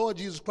Father of our Lord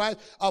Jesus Christ,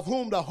 of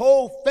whom the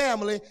whole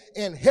family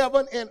in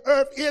heaven and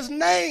earth is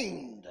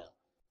named.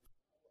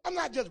 I'm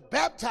not just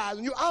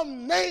baptizing you,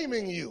 I'm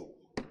naming you.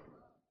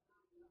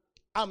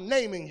 I'm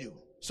naming you.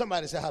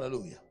 Somebody say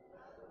hallelujah.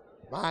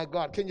 My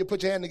God, can you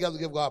put your hand together and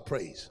give God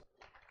praise?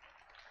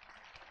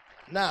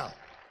 Now,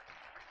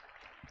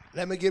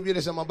 let me give you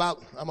this. I'm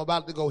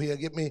about to go here.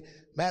 Give me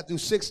Matthew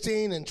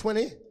 16 and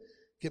 20.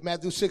 Get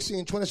Matthew 16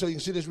 and 20 so you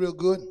can see this real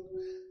good.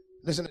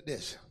 Listen to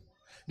this.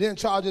 Then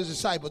charged his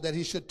disciples that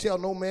he should tell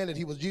no man that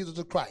he was Jesus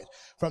the Christ.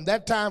 From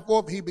that time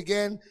forth, he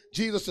began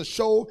Jesus to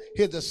show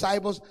his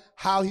disciples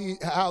how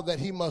that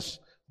he must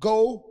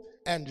go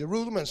and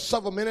Jerusalem and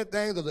suffer many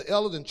things of the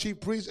elders and chief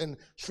priests and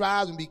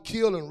scribes and be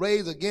killed and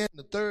raised again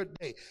the third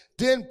day.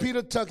 Then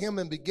Peter took him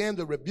and began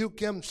to rebuke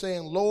him,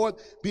 saying, Lord,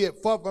 be it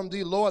far from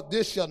thee, Lord,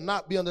 this shall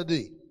not be unto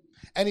thee.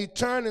 And he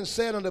turned and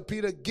said unto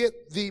Peter,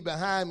 Get thee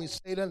behind me,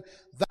 Satan.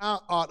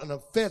 Thou art an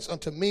offense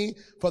unto me,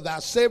 for thou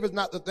savest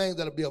not the things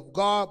that be of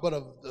God, but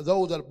of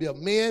those that be of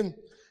men.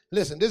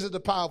 Listen, this is the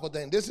powerful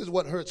thing. This is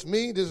what hurts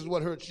me. This is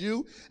what hurts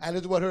you. And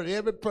this is what hurts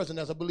every person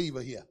that's a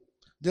believer here.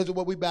 This is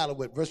what we battle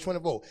with. Verse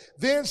 24.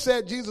 Then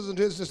said Jesus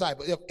unto his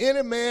disciples, If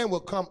any man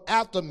will come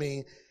after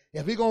me,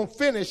 if he's going to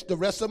finish the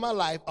rest of my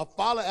life or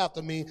follow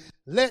after me,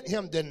 let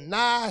him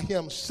deny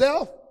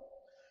himself,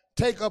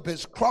 take up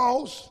his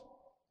cross,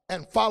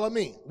 and follow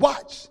me.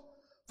 Watch.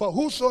 For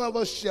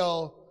whosoever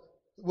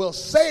will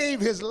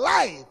save his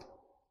life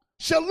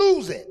shall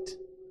lose it.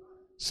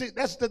 See,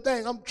 that's the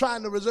thing. I'm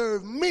trying to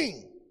reserve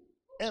me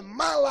and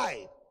my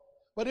life.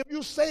 But if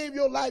you save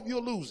your life,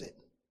 you'll lose it.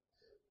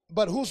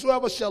 But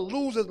whosoever shall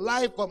lose his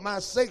life for my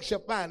sake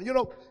shall find it. You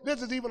know,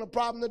 this is even a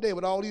problem today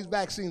with all these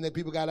vaccines that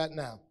people got out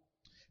now.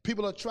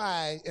 People are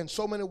trying in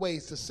so many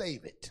ways to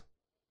save it.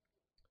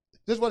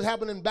 This is what's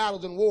happening in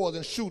battles and wars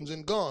and shootings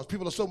and guns.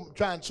 People are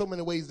trying so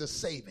many ways to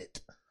save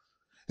it.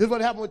 This is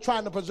what happened with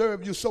trying to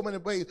preserve you. So many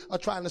ways are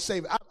trying to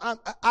save it.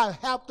 I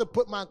have to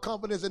put my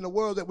confidence in the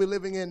world that we're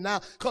living in now,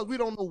 because we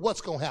don't know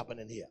what's going to happen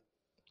in here.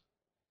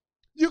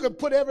 You can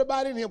put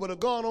everybody in here with a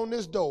gun on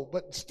this door,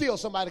 but still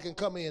somebody can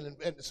come in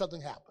and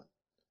something happen.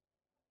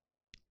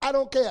 I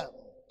don't care.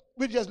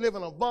 We just live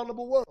in a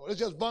vulnerable world. It's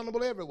just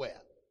vulnerable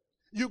everywhere.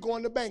 You go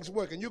in the banks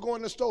working. You go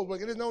in the stores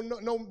working. There's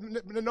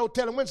no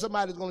telling when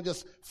somebody's going to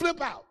just flip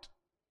out.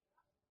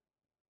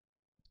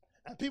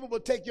 And people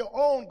will take your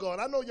own gun.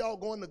 I know y'all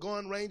going to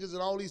gun ranges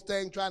and all these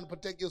things trying to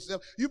protect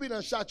yourself. You be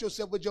done shot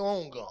yourself with your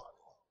own gun.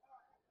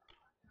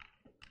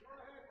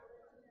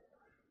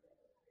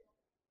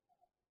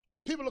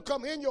 People will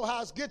come in your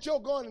house, get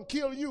your gun, and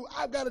kill you.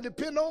 I've got to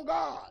depend on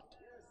God.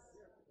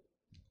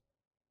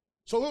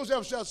 So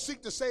whosoever shall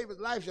seek to save his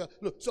life shall.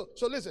 Look, so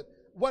listen.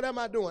 What am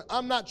I doing?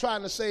 I'm not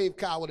trying to save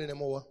Coward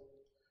anymore.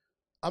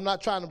 I'm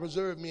not trying to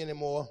preserve me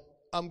anymore.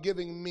 I'm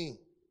giving me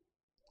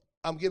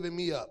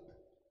up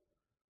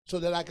so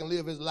that I can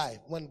live his life.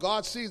 When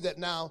God sees that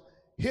now,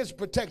 his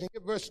protection,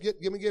 give verse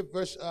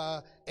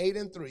 8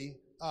 and 3,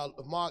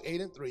 Mark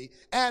 8 and 3.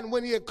 And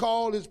when he had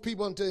called his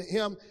people unto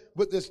him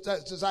with his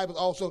disciples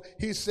also,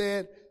 he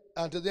said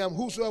unto them,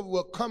 whosoever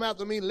will come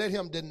after me, let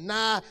him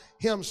deny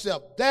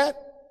himself. That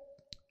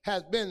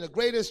has been the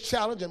greatest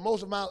challenge in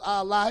most of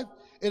our life.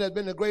 It has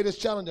been the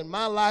greatest challenge in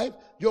my life,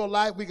 your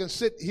life. We can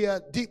sit here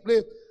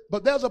deeply,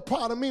 but there's a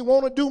part of me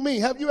want to do me.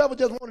 Have you ever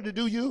just wanted to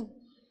do you?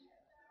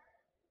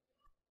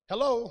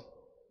 Hello?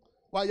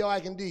 Why y'all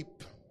acting deep?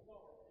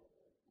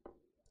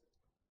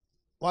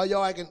 Why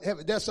y'all acting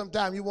heavy? There's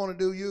sometimes you want to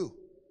do you.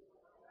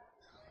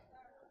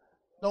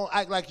 Don't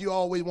act like you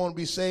always want to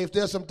be saved.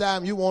 There's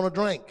sometimes you want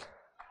to drink.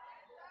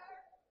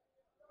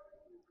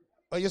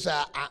 Or you say,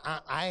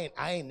 I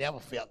ain't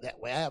never felt that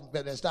way. I haven't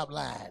felt that. Stop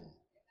lying.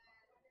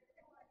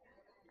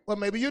 Well,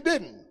 maybe you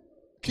didn't.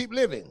 Keep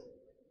living.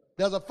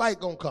 There's a fight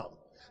going to come.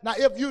 Now,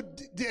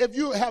 if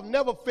you have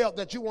never felt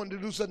that you wanted to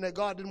do something that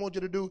God didn't want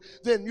you to do,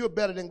 then you're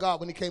better than God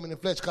when he came in the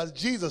flesh, because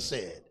Jesus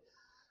said,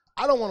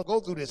 I don't want to go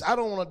through this. I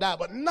don't want to die,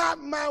 but not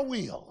my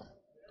will,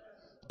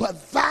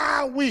 but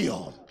thy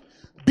will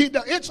be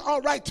done. It's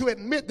all right to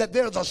admit that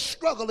there's a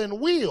struggle in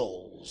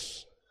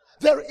wills.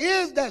 There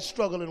is that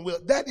struggle in will.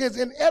 That is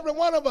in every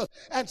one of us.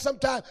 And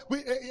sometimes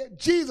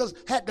Jesus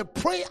had to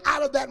pray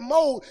out of that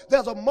mode.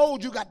 There's a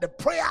mode you got to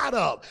pray out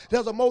of.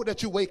 There's a mode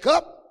that you wake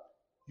up.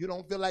 You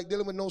don't feel like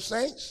dealing with no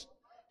saints.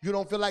 You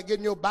don't feel like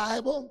getting your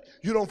Bible.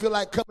 You don't feel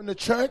like coming to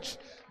church.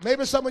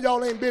 Maybe some of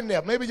y'all ain't been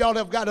there. Maybe y'all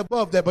have got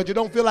above that, but you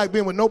don't feel like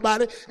being with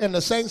nobody. And the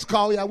saints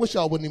call you. I wish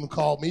y'all wouldn't even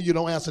call me. You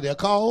don't answer their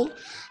call.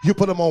 You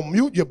put them on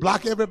mute. You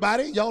block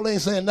everybody. Y'all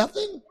ain't saying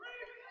nothing.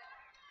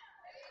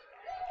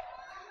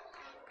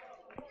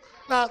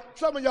 Now,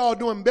 some of y'all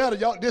doing better.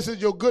 Y'all, this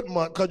is your good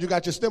month because you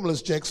got your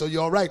stimulus check, so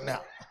you're all right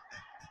now.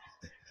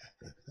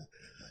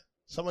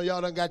 Some of y'all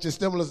done got your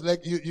stimulus check.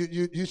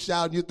 You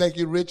shout, you think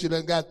you're rich. You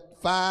done got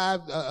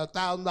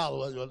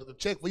 $1,000 a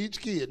check for each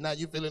kid. Now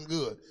you feeling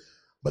good.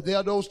 But there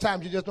are those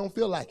times you just don't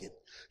feel like it.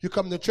 You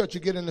come to church,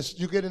 you get in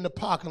the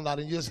parking lot,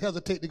 and you just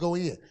hesitate to go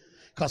in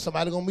because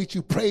somebody gonna meet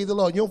you. Praise the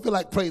Lord. You don't feel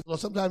like praise the Lord.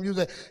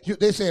 Sometimes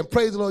they saying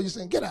praise the Lord. You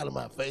saying get out of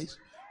my face.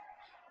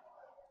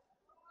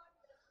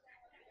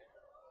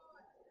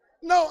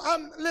 No,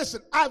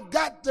 listen, I've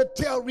got to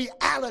tell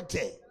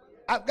reality.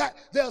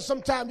 There's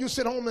sometimes you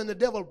sit home and the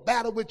devil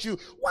battle with you.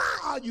 Why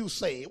are you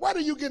saved? What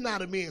are you getting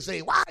out of me and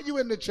saying? Why are you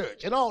in the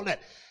church and all that?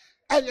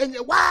 And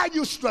why are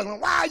you struggling?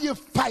 Why are you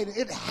fighting?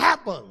 It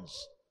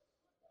happens.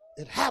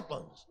 It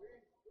happens.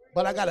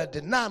 But I got to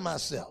deny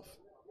myself.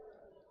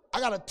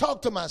 I got to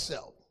talk to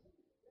myself.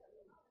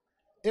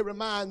 It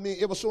reminds me,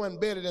 it was so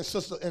embedded in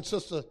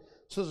Sister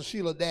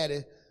Sheila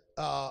daddy.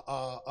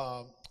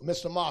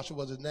 Mr. Marshall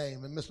was his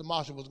name, and Mr.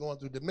 Marshall was going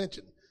through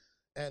dementia,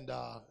 and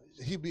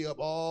he'd be up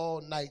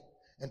all night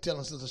and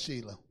telling Sister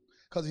Sheila,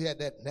 because he had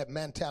that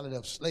mentality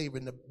of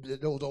slavery in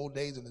those old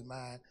days in his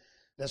mind.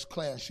 That's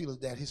Clarence Sheila's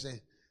dad. He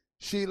said,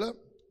 Sheila,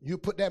 you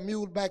put that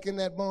mule back in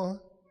that barn?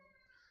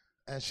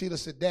 And Sheila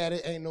said, Daddy,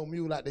 ain't no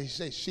mule out there. He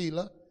said,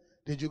 Sheila,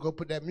 did you go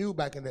put that mule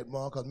back in that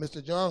barn? Because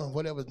Mr. John,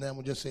 whatever his name,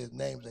 will just say his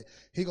name.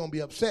 He going to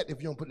be upset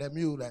if you don't put that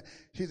mule back.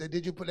 She said,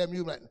 did you put that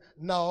mule back?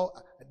 No,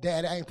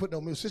 Daddy, I ain't put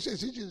no mule. She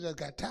just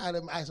got tired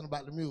of him asking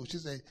about the mule. She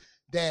said,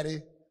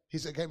 Daddy, he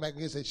said, came back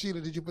and he said,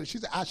 Sheila, did you put it? She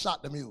said, I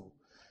shot the mule.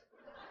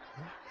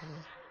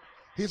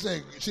 He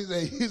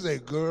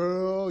said,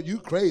 girl, you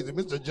crazy.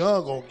 Mr.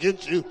 John going to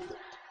get you.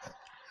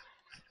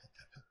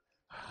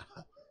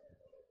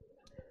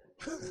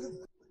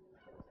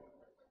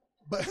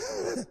 But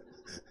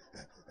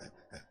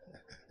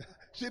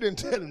she didn't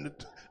tell him the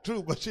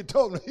truth, but she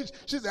told him.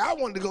 She said, I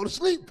wanted to go to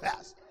sleep,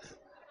 Pastor.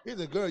 He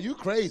said, girl, you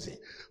crazy.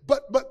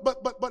 But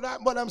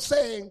what I'm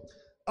saying,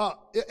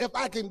 if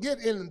I can get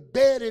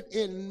embedded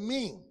in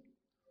me,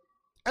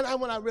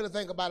 and when I really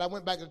think about it, I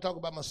went back and talk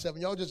about myself,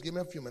 and y'all just give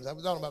me a few minutes. I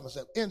was talking about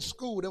myself. In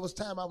school, there was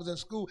time I was in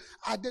school,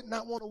 I did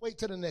not want to wait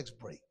till the next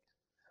break.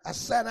 I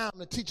sat down,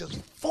 and the teachers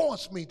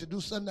forced me to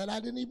do something that I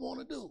didn't even want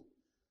to do.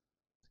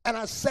 And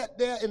I sat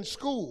there in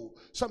school.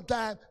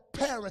 Sometimes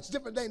parents,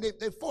 different things,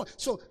 they force.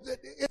 So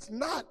it's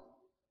not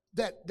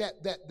that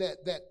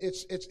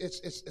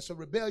it's a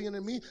rebellion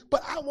in me,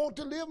 but I want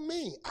to live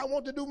me. I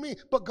want to do me.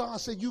 But God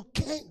said, you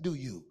can't do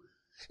you.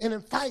 And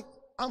in fact,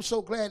 I'm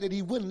so glad that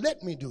he wouldn't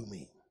let me do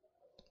me.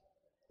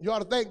 You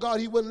ought to thank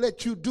God he wouldn't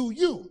let you do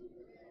you.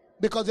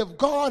 Because if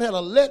God had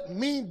let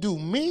me do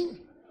me,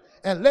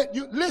 and let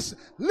you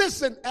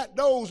listen at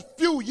those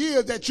few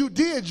years that you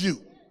did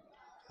you.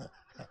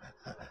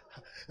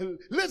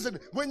 Listen,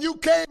 when you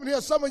came in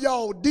here, some of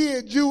y'all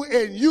did you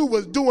and you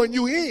was doing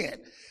you in.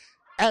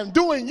 And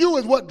doing you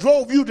is what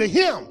drove you to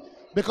him.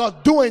 Because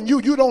doing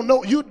you don't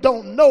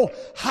know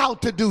how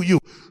to do you.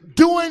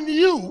 Doing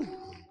you,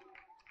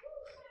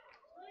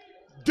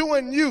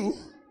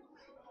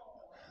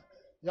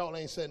 y'all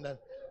ain't saying nothing.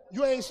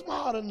 You ain't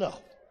smart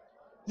enough.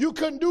 You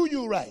couldn't do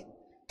you right.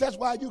 That's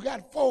why you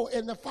got 4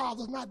 and the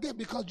Father's not there,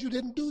 because you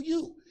didn't do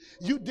you.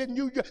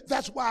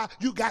 That's why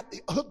you got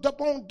hooked up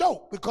on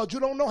dope, because you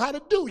don't know how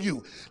to do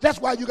you. That's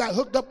why you got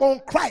hooked up on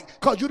crack,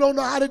 because you don't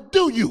know how to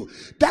do you.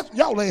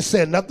 Y'all ain't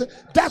saying nothing.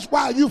 That's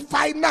why you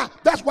fighting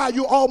out. That's why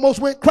you almost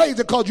went crazy,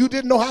 because you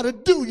didn't know how to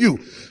do you.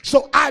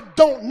 So I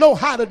don't know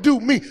how to do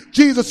me.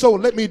 Jesus, so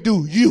let me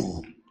do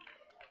you.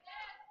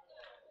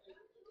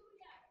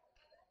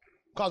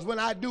 Because when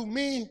I do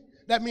me,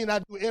 that means I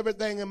do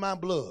everything in my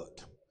blood.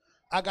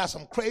 I got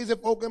some crazy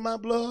folk in my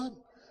blood.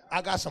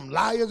 I got some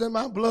liars in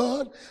my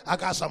blood. I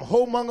got some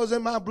whoremongers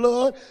in my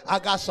blood. I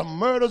got some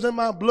murders in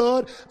my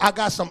blood. I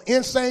got some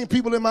insane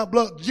people in my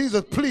blood.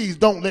 Jesus, please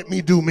don't let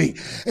me do me.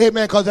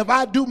 Amen. Because if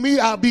I do me,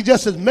 I'll be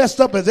just as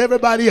messed up as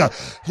everybody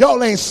else.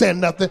 Y'all ain't saying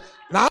nothing.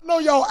 Now, I know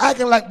y'all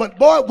acting like, but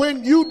boy,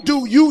 when you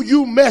do you,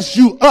 you mess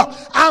you up.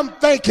 I'm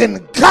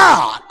thanking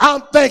God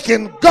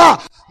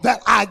that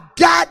I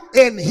got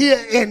in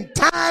here in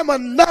time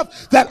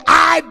enough that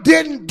I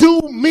didn't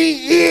do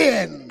me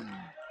in.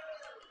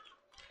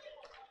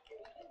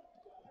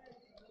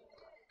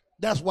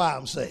 That's why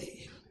I'm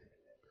saved.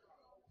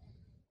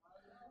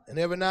 And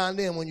every now and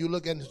then when you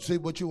look and see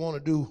what you want to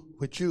do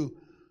with you,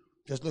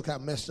 just look how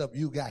messed up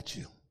you got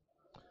you.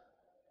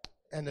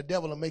 And the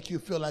devil will make you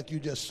feel like you're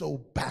just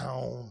so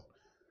bound.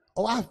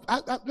 Oh,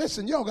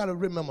 listen, y'all got to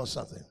remember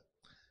something.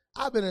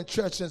 I've been in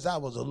church since I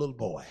was a little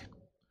boy,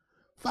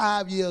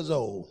 5 years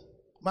old.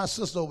 My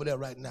sister over there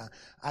right now,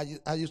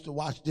 I used to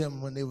watch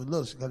them when they were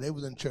little, because they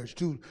was in church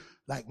too,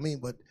 like me,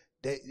 but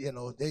they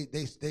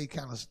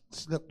kind of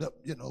slipped up,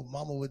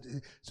 mama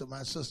would, so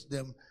my sister,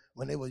 them,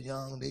 when they were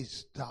young, they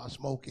started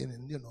smoking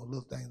and,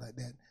 little things like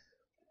that.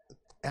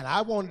 And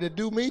I wanted to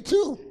do me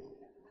too.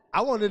 I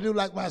wanted to do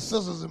like my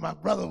sisters and my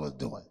brother was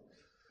doing.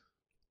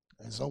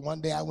 And so one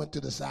day I went to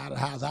the side of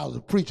the house. I was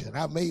a preacher, and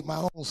I made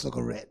my own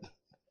cigarette.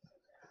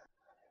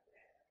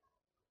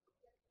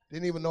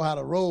 Didn't even know how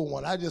to roll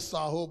one. I just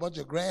saw a whole bunch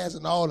of grass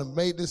and all, and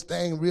made this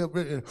thing real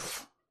pretty and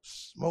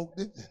smoked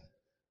it.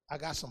 I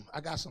got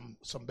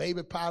some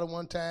baby powder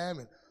one time,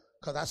 and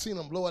because I seen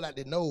them blow it out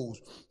their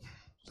nose.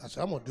 So I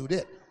said, I'm gonna do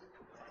that.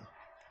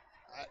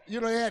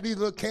 They had these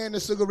little candy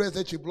cigarettes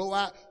that you blow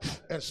out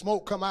and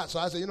smoke come out. So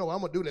I said, I'm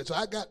gonna do that. So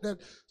I got that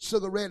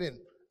cigarette and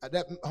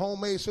that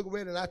homemade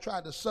cigarette, and I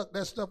tried to suck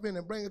that stuff in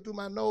and bring it through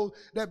my nose.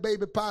 That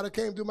baby powder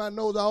came through my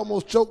nose. I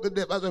almost choked to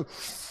death. I said,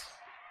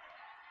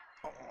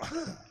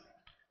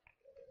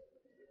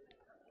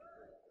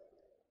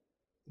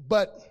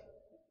 but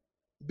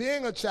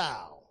being a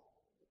child,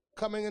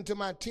 coming into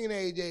my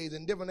teenage age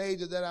and different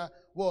ages that I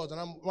was, and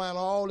I'm around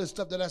all this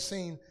stuff that I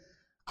seen,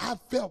 I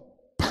felt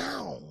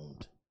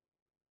bound.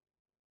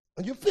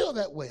 And you feel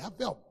that way. I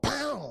felt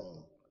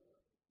bound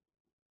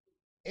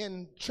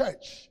in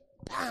church.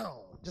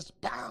 Just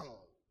bound.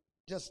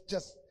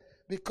 Just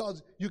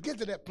because you get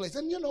to that place.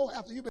 And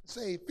after you've been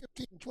saved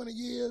 15, 20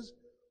 years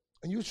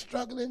and you're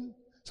struggling,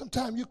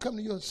 sometimes you come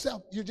to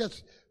yourself, you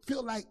just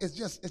feel like it's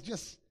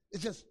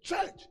just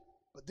church.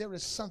 But there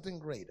is something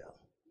greater.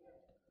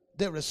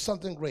 There is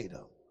something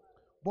greater.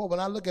 Boy, when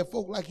I look at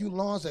folk like you,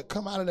 Lawrence, that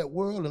come out of that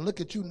world, and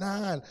look at you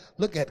now, and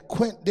look at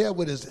Quint there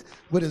with his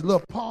little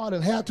part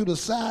and hair to the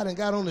side, and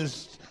got on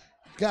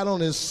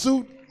his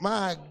suit.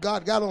 My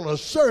God, got on a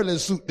Shirley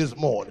suit this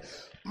morning.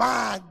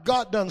 My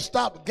God, done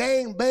stopped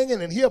gang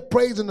banging and here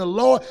praising the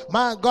Lord.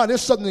 My God,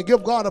 it's something to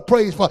give God a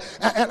praise for.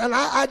 And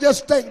I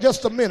just think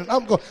just a minute.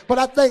 But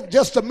I think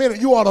just a minute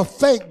you ought to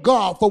thank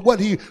God for what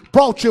he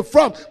brought you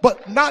from.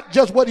 But not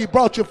just what he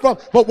brought you from,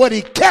 but what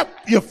he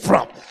kept you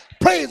from.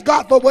 Praise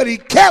God for what he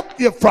kept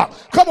you from.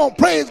 Come on,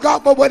 praise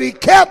God for what he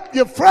kept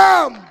you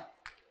from.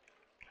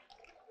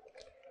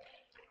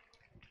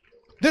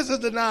 This is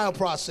the denial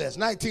process.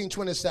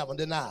 1927,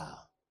 denial.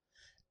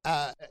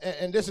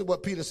 And this is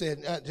what Peter said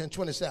in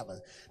 27.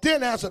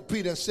 Then answered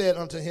Peter and said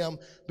unto him,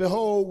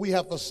 Behold, we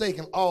have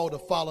forsaken all to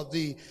follow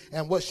thee,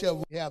 and what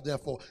shall we have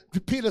therefore?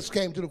 Peter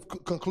came to the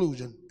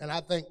conclusion, and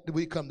I think that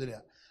we come to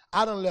that.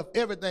 I done left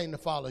everything to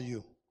follow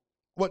you.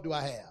 What do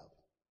I have?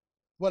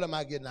 What am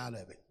I getting out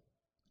of it?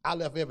 I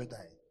left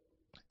everything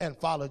and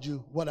followed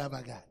you. What have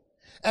I got?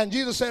 And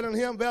Jesus said unto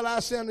him, Verily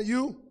I say unto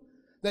you,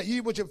 that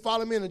ye which have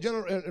followed me in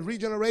the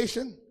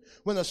regeneration,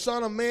 when the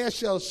Son of Man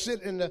shall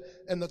sit in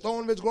the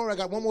throne of his glory. I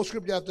got one more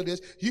scripture after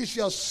this. Ye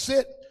shall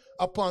sit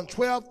upon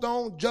 12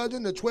 thrones,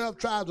 judging the 12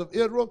 tribes of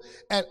Israel,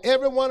 and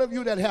every one of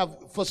you that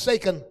have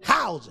forsaken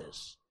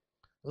houses,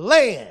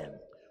 land,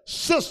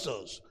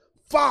 sisters,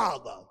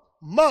 father,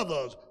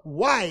 mothers,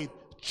 wife,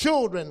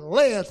 children,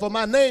 lands, for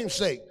my name's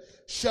sake,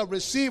 shall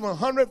receive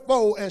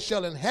 100-fold and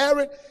shall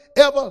inherit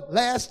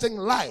everlasting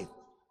life.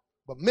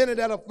 But many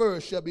that are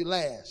first shall be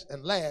last,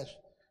 and last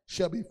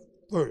shall be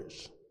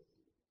first.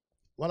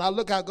 When I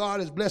look how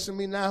God is blessing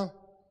me now,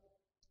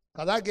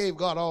 because I gave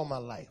God all my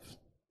life.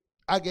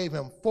 I gave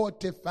him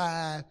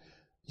 45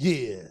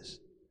 years.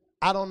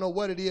 I don't know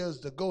what it is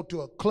to go to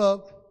a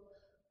club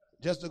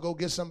just to go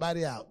get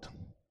somebody out.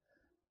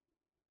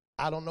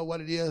 I don't know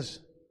what it is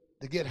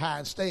to get high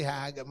and stay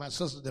high. My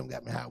sister them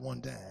got me high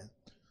one time.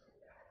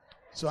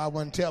 So I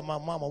wouldn't tell my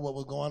mama what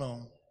was going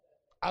on.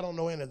 I don't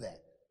know any of that.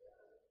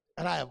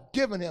 And I have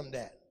given him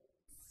that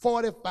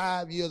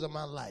 45 years of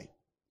my life.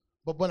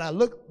 But when I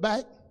look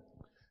back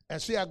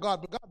and see how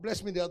God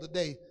blessed me the other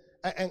day,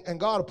 and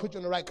God will put you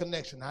in the right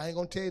connection. I ain't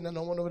going to tell you nothing.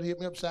 No one over hit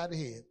me upside the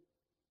head.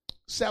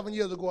 7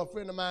 years ago, a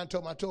friend of mine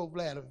told me, a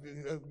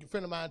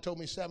friend of mine told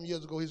me 7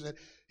 years ago,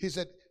 he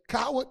said,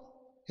 Coward,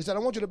 he said, I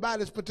want you to buy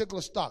this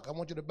particular stock. I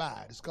want you to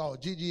buy it. It's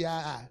called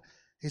GGII.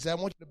 He said, I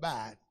want you to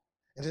buy it.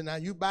 And said, now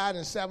you buy it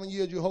in 7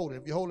 years, you hold it.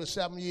 If you hold it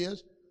 7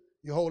 years,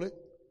 you hold it,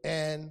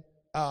 and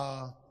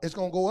it's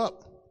going to go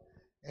up.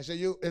 And so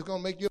it's going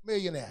to make you a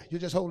millionaire. You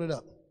just hold it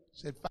up. He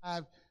said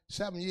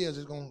 7 years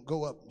it's going to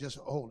go up. Just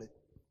hold it.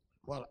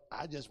 Well,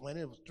 I just went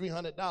in. It was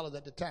 $300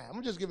 at the time.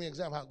 I'm just giving you an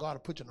example how God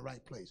will put you in the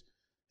right place.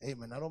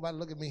 Amen. Now, nobody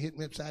look at me, hit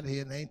me upside the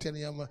head, and I ain't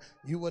telling you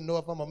you wouldn't know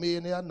if I'm a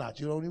millionaire or not.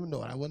 You don't even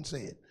know it. I wouldn't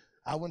say it.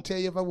 I wouldn't tell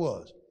you if I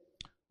was.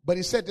 But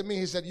he said to me,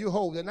 he said, you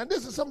hold it. Now,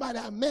 this is somebody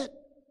I met,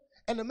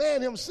 and the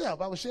man himself,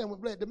 I was sharing with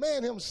Blake, the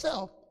man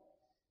himself,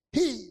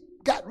 he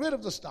got rid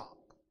of the stock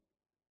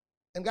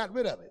and got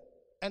rid of it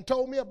and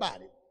told me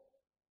about it.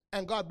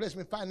 And God blessed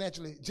me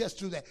financially just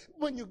through that.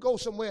 When you go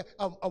somewhere,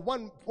 a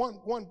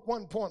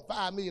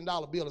 $1.5 million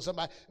bill or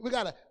somebody, we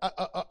got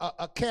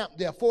a camp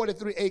there,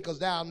 43 acres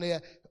down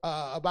there,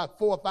 about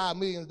 $4 or $5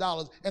 million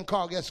in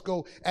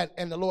Cargesco,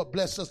 and the Lord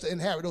blessed us to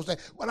inherit those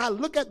things. When I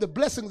look at the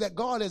blessings that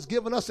God has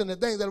given us and the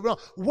things that are wrong,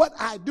 what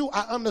I do,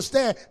 I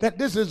understand that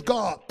this is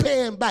God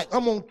paying back.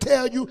 I'm going to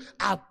tell you,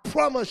 I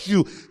promise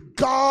you,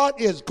 God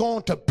is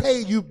going to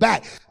pay you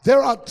back.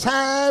 There are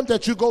times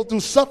that you go through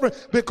suffering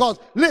because,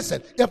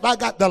 listen, if I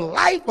got the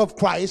life of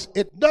Christ,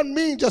 it doesn't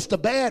mean just the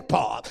bad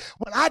part.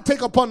 When I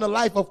take upon the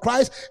life of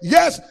Christ,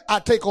 yes, I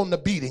take on the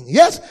beating.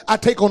 Yes, I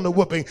take on the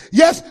whooping.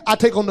 Yes, I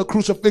take on the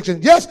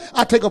crucifixion. Yes,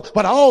 I take on,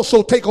 but I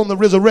also take on the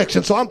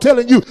resurrection. So I'm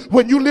telling you,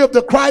 when you live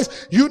to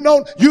Christ, you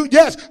know,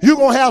 yes, you're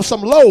going to have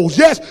some lows.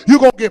 Yes, you're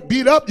going to get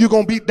beat up. You're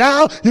going to beat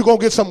down. You're going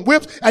to get some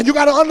whips. And you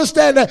got to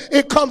understand that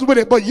it comes with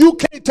it. But you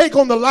can't take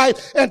on the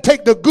life and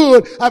take the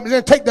good,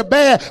 and take the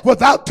bad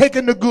without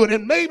taking the good.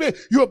 And maybe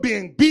you're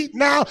being beat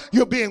now,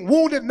 you're being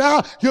wounded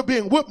now, you're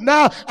being whipped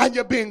now, and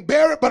you're being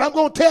buried. But I'm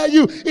going to tell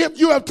you, if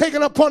you have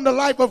taken upon the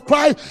life of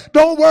Christ,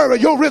 don't worry,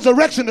 your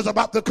resurrection is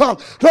about to come.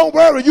 Don't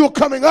worry, you're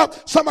coming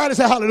up. Somebody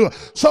say hallelujah.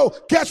 So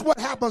guess what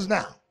happens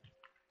now?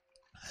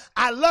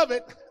 I love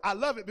it. I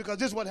love it because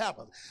this is what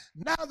happens.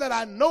 Now that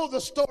I know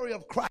the story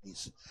of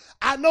Christ,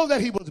 I know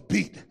that he was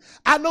beat.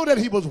 I know that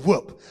he was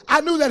whooped.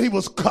 I knew that he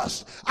was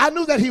cussed. I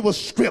knew that he was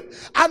stripped.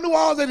 I knew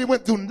all that he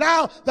went through.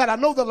 Now that I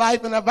know the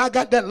life, and if I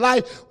got that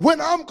life, when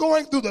I'm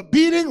going through the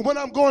beating, when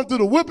I'm going through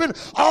the whipping,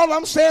 all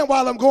I'm saying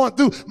while I'm going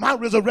through, my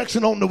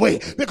resurrection on the way,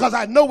 because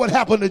I know what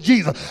happened to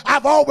Jesus.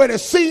 I've already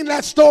seen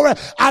that story.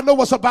 I know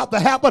what's about to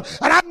happen.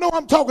 And I know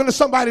I'm talking to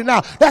somebody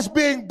now that's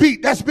being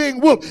beat, that's being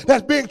whooped,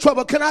 that's being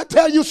troubled. Can I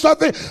tell you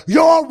something?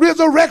 Your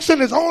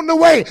resurrection is on the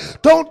way.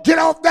 Don't get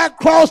off that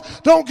cross.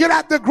 Don't get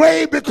out the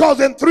grave, because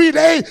in 3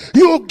 days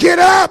you'll get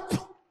up.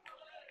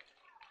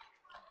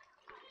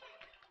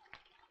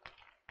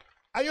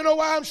 And you know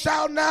why I'm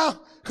shouting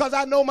now? Because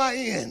I know my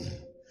end.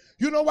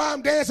 You know why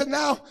I'm dancing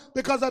now?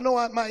 Because I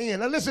know my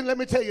end. Now listen, let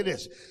me tell you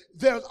this.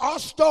 There are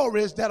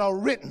stories that are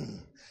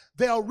written.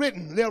 They are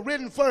written. They're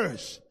written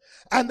first.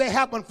 And they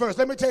happen first.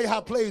 Let me tell you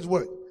how plays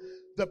work.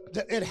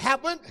 It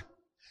happened.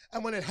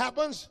 And when it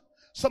happens,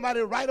 somebody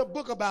write a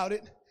book about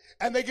it,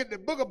 and they get the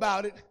book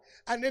about it,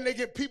 and then they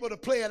get people to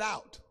play it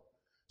out.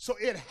 So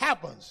it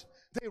happens.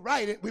 They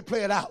write it, we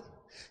play it out.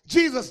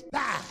 Jesus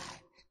died.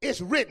 It's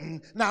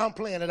written. Now I'm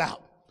playing it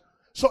out.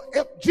 So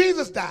if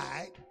Jesus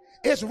died,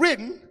 it's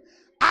written.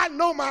 I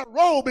know my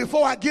role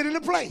before I get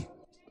into play.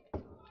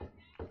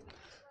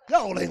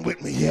 Y'all ain't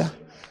with me here.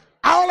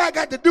 All I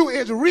got to do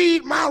is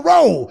read my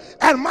role.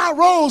 And my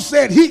role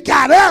said he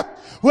got up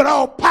with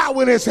all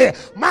power in his head.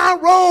 My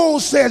role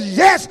says,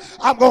 yes,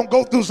 I'm going to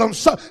go through some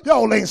stuff.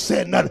 Y'all ain't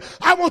said nothing.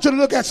 I want you to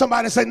look at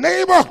somebody and say,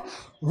 neighbor,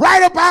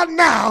 right about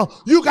now,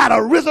 you got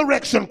a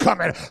resurrection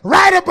coming.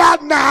 Right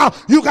about now,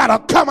 you got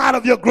to come out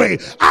of your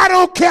grave. I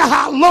don't care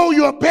how low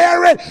you're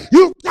buried.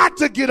 You got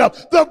to get up.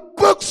 The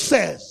book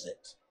says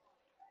it.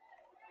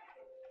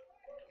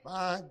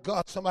 My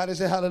God, somebody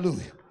say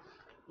hallelujah.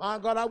 My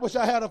God, I wish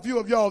I had a few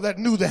of y'all that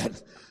knew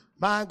that.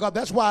 My God,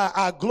 that's why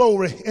I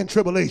glory in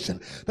tribulation.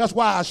 That's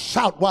why I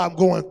shout while I'm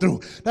going through.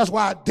 That's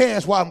why I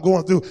dance while I'm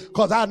going through,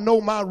 because I know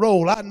my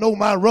role. I know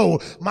my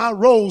role. My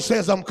role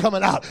says I'm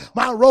coming out.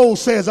 My role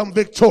says I'm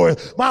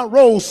victorious. My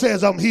role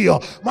says I'm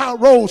healed. My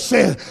role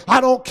says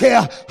I don't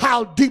care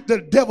how deep the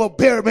devil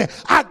buried me.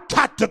 I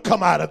got to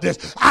come out of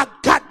this. I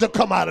got to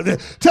come out of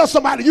this. Tell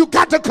somebody, you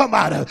got to come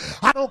out of it.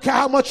 I don't care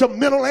how much of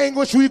mental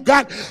anguish we've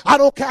got. I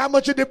don't care how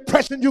much of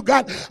depression you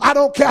got. I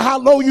don't care how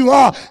low you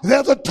are.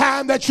 There's a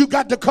time that you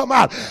got to come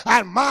out.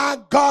 And my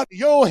God,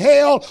 your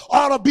hell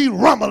ought to be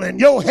rumbling.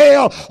 Your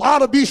hell ought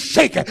to be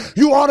shaking.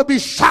 You ought to be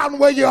shouting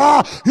where you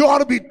are. You ought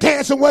to be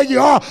dancing where you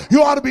are.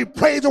 You ought to be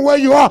praising where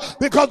you are,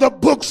 because the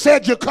book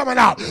said you're coming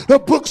out. The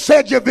book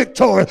said you're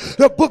victorious.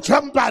 The book,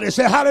 somebody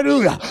say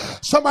hallelujah.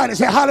 Somebody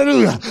say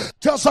hallelujah.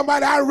 Tell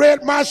somebody, I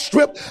read my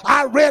strip.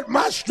 I read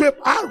my strip.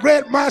 I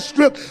read my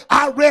strip.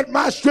 I read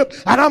my strip,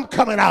 and I'm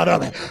coming out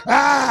of it.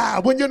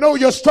 When you know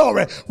your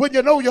story,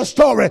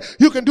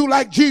 you can do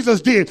like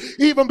Jesus did.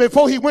 Even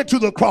before he went to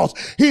the cross,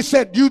 he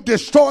said, you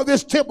destroy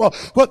this temple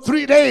for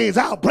 3 days,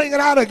 I'll bring it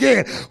out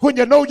again. When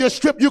you know your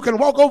strip, you can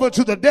walk over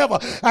to the devil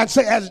and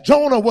say, as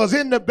Jonah was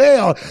in the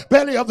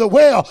belly of the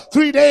whale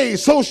 3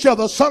 days, so shall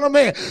the Son of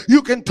Man.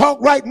 You can talk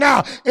right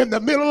now in the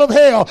middle of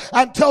hell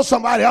and tell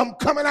somebody, I'm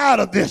coming out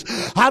of this.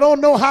 I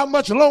don't know how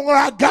much longer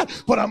I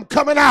got, but I'm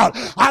coming out.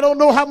 I don't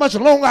know how much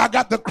longer I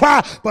got to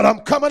cry, but I'm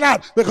coming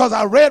out, because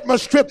I read my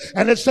strip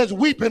and it says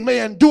weeping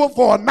may endure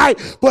for a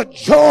night, but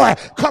joy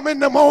come in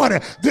the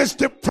morning. This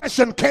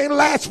depression can't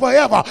last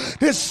forever.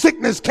 This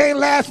sickness can't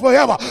last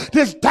forever.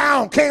 This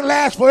down can't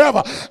last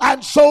forever.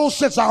 And so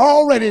since I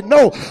already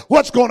know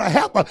what's going to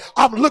happen,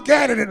 I'm looking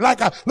at it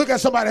like I look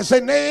at somebody and say,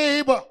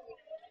 neighbor,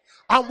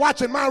 I'm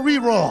watching my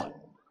rerun.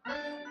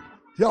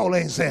 Y'all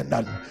ain't saying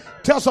nothing.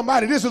 Tell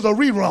somebody this is a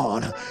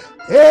rerun.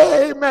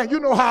 Amen. You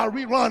know how a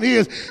rerun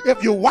is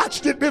if you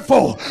watched it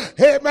before.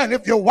 Amen.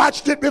 If you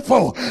watched it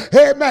before.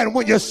 Amen.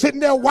 When you're sitting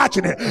there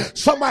watching it,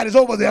 somebody's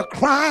over there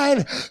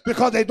crying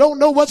because they don't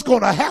know what's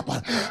going to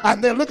happen.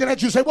 And they're looking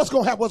at you and say, what's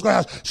going to happen? What's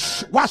going to happen?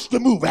 Shh, watch the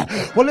movie.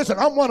 Well, listen,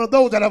 I'm one of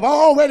those that have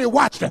already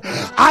watched it.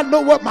 I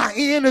know what my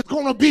end is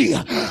going to be.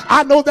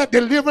 I know that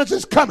deliverance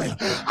is coming.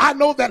 I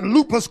know that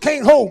lupus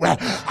can't hold me.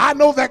 I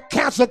know that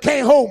cancer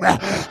can't hold me.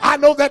 I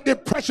know that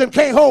depression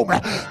can't hold me.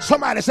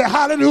 Somebody say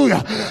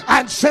hallelujah.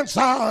 And since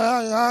I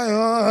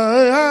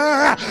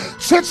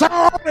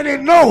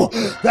already know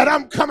that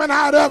I'm coming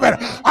out of it,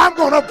 I'm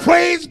going to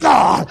praise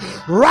God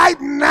right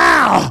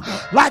now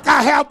like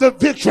I have the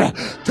victory.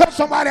 Tell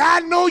somebody, I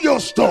know your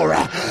story.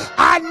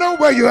 I know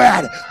where you're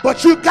at,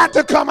 but you got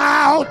to come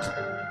out.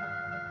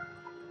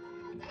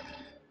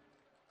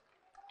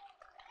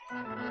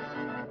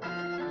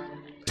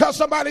 Tell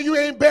somebody you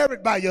ain't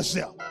buried by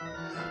yourself.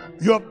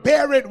 You're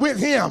buried with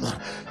him.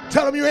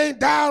 Tell them you ain't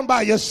down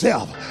by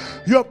yourself.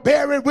 You're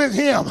buried with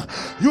him.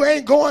 You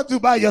ain't going through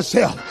by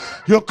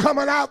yourself. You're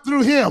coming out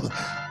through him.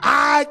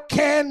 I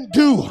can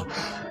do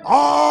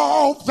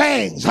all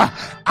things.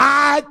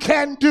 I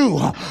can do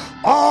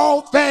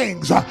all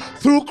things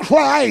through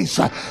Christ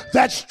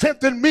that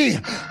strengthened me.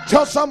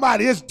 Tell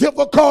somebody it's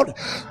difficult,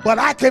 but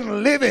I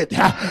can live it.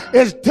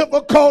 It's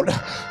difficult,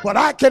 but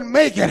I can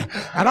make it.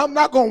 And I'm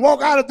not going to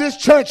walk out of this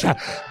church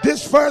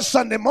this first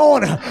Sunday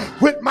morning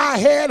with my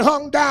head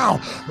hung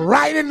down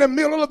right in the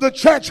middle of the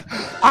church.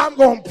 I'm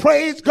going to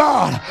praise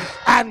God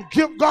and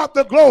give God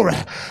the glory,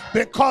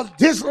 because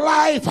this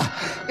life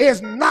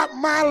is not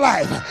my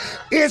life.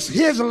 It's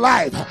his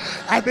life.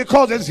 And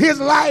because it's his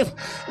life,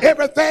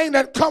 everything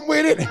that come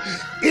with it,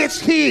 it's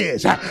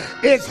his.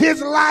 It's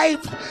his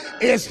life.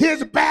 It's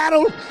his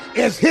battle.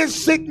 It's his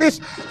sickness.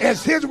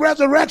 It's his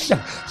resurrection.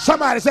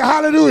 Somebody say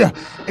hallelujah.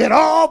 It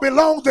all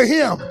belongs to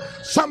him.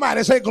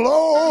 Somebody say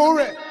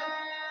glory.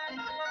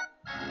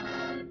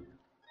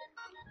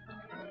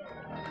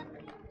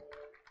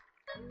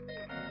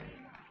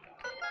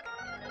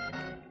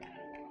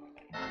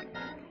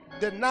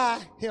 Deny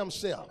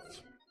himself.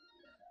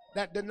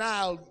 That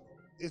denial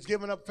is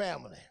giving up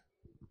family.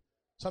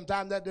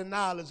 Sometimes that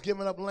denial is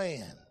giving up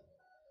land.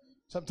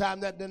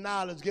 Sometimes that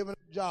denial is giving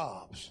up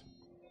jobs.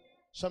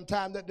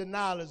 Sometimes that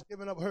denial is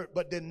giving up hurt.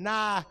 But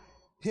deny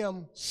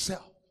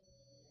himself.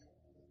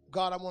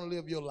 God, I want to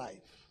live your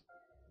life.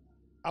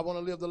 I want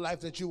to live the life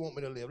that you want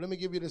me to live. Let me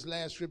give you this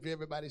last scripture.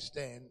 Everybody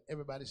stand.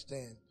 Everybody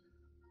stand.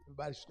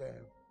 Everybody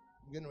stand.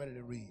 I'm getting ready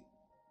to read.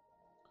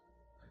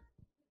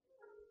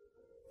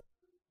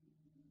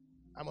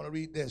 I'm going to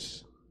read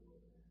this,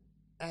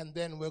 and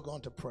then we're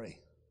going to pray.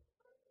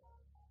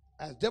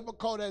 As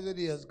difficult as it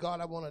is,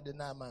 God, I want to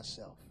deny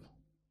myself.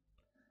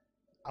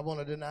 I want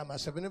to deny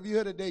myself. And if you're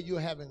here today, you're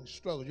having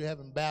struggles, you're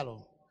having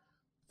battle,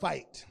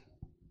 fight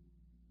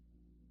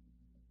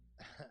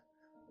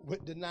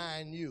with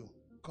denying you,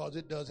 because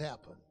it does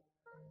happen.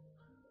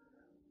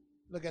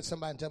 Look at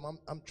somebody and tell them,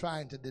 I'm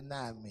trying to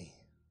deny me.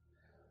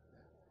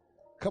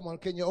 Come on,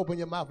 can you open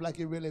your mouth like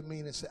you really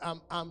mean it? Say,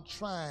 I'm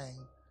trying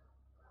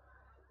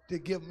to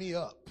give me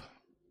up,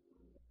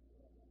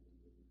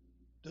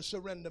 to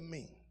surrender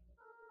me,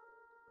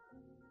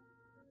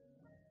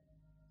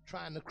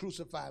 trying to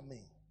crucify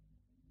me,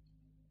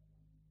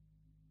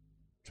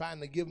 trying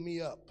to give me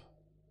up,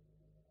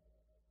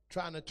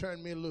 trying to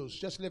turn me loose.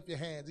 Just lift your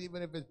hands.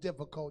 Even if it's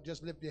difficult,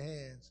 just lift your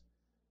hands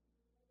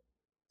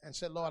and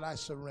say, Lord, I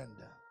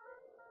surrender.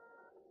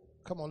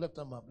 Come on, lift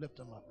them up, lift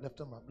them up, lift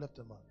them up, lift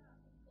them up.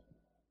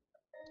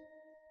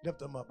 Lift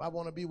them up. I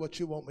want to be what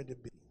you want me to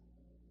be.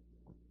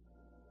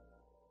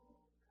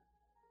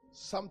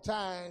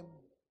 Sometime,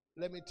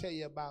 let me tell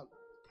you about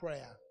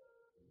prayer.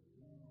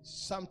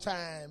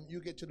 Sometime you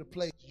get to the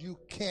place you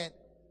can't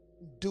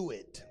do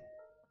it.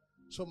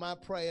 So my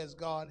prayer is,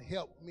 God,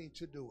 help me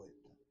to do it.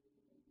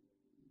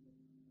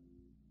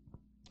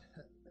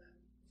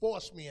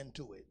 Force me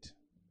into it.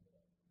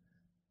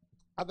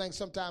 I think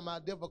sometimes our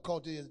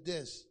difficulty is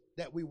this,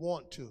 that we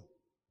want to.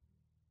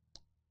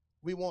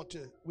 We want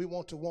to.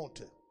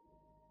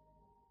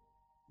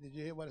 Did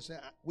you hear what I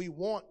said? We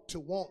want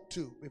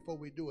to before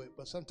we do it,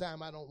 but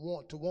sometimes I don't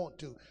want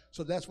to.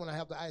 So that's when I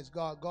have to ask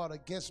God, God,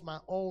 against my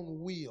own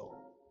will,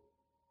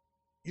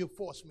 you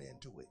force me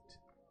into it.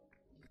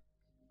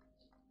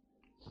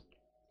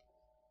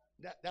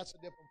 That's a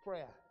different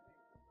prayer.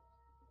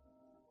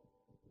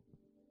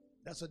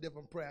 That's a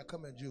different prayer.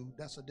 Come here, Jude.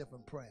 That's a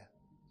different prayer.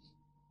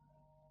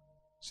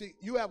 See,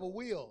 you have a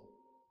will,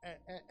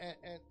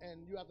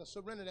 and you have to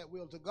surrender that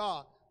will to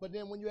God. But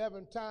then when you're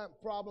having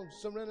problems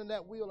surrendering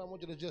that will, I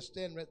want you to just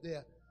stand right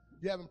there.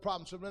 You're having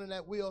problems surrendering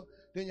that will,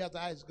 then you have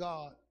to ask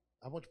God,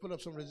 I want you to put up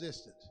some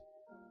resistance.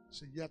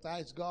 So you have to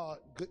ask God,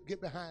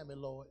 get behind me,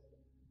 Lord.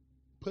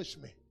 Push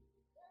me.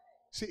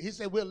 See, he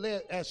said we're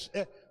led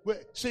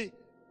see,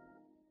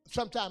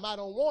 sometimes I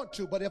don't want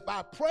to, but if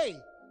I pray,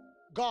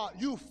 God,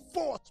 you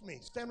force me.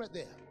 Stand right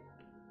there.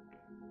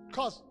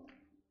 Because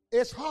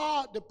it's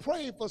hard to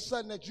pray for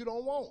something that you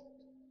don't want.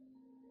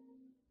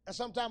 And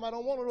sometimes I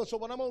don't want to know. So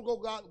when I'm going to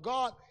go,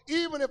 God,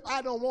 even if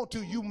I don't want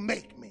to, you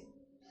make me.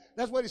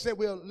 That's what he said,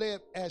 we're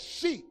led as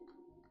sheep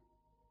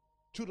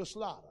to the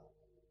slaughter.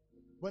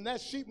 When that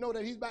sheep know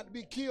that he's about to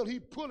be killed, he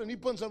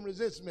putting some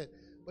resistance.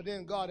 But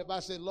then God, if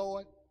I say,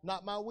 Lord,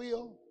 not my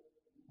will,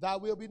 thy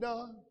will be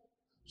done.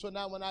 So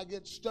now when I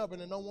get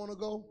stubborn and don't want to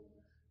go,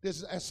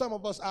 and some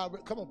of us are,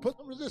 come on, put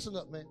some resistance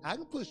up, man. I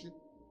can push you.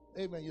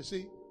 Amen, you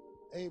see?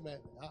 Amen.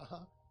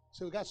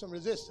 So we got some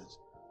resistance.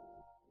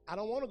 I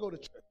don't want to go to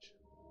church.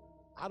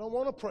 I don't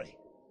want to pray.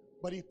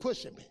 But he's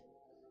pushing me.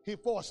 He's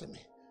forcing me.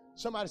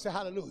 Somebody say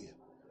hallelujah.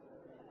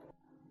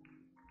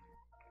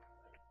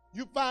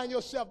 You find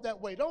yourself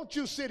that way. Don't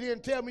you sit here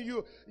and tell me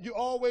you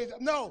always,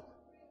 no.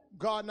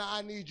 God, now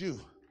I need you.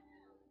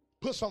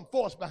 Put some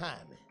force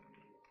behind me.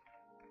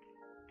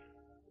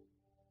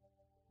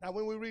 Now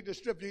when we read the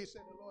scripture, he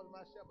said, the Lord is my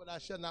shepherd, I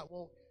shall not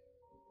want.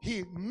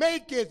 He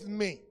maketh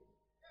me.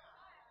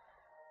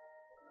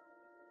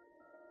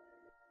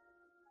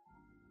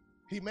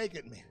 He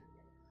maketh me.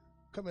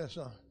 Come here,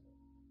 son.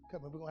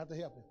 Come here, we're going to have to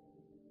help him.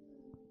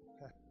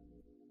 Okay.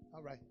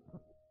 All right.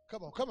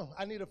 Come on.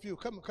 I need a few.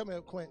 Come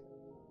here, Quint.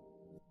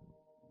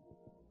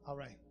 All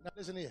right. Now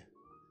listen here.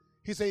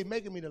 He said, he's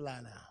making me to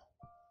lie now.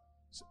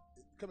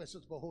 Come here,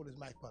 Sister Bo, hold his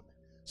mic for me.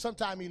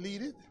 Sometimes he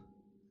lead it.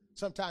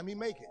 Sometimes he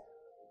make it.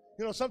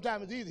 You know,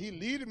 sometimes it's easy. He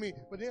leaded me,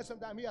 but then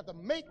sometimes he have to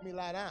make me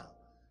lie down.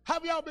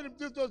 Have y'all been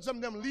through some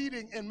of them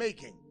leading and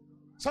making?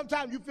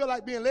 Sometimes you feel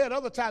like being led.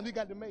 Other times you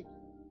got to make it.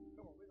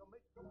 Come on,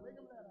 we're going to make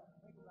him lie down.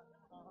 Make him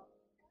lie down.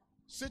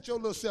 Sit your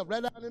little self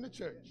right down in the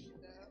church.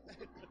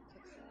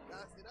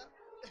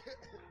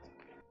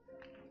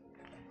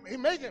 He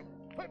make him.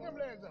 Put them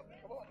legs up.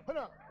 Come on, put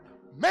up.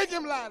 Make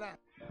him lie down.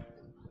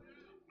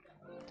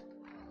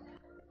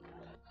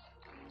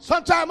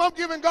 Sometimes I'm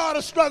giving God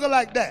a struggle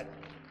like that.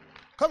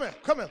 Come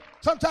here.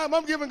 Sometimes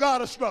I'm giving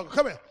God a struggle.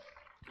 Come here.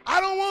 I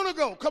don't want to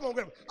go. Come on,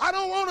 I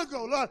don't want to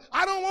go, Lord.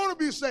 I don't want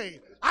to be saved.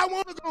 I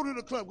want to go to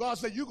the club. God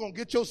said, you're going to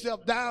get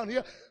yourself down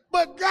here.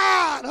 But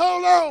God,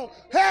 hold on.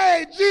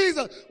 Hey,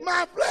 Jesus,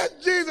 my flesh,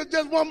 Jesus,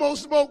 just one more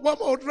smoke, one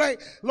more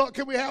drink. Lord,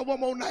 can we have one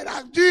more night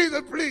out?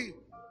 Jesus, please.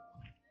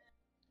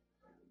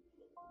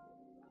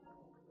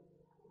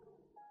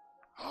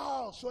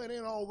 Oh, so it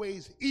ain't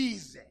always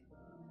easy.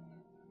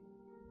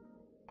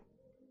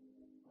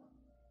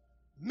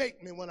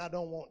 Make me when I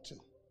don't want to.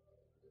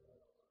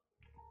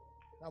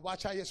 Now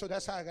watch how so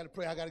that's how I got to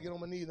pray. I got to get on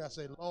my knees and I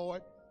say,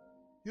 Lord,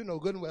 you know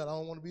good and well I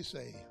don't want to be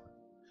saved.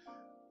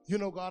 You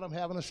know, God, I'm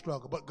having a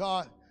struggle. But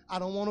God, I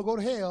don't want to go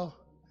to hell.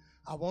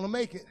 I want to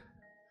make it.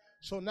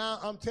 So now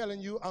I'm telling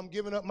you, I'm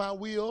giving up my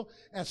will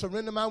and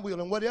surrender my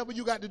will. And whatever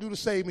you got to do to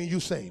save me, you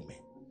save me.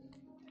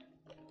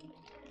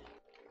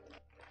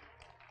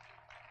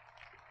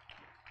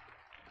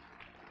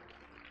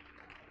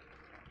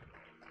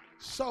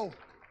 So,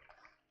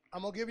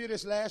 I'm going to give you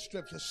this last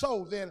scripture.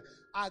 So then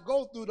I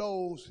go through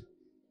those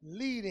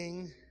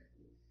leading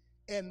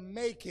and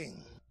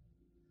making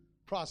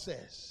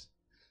process.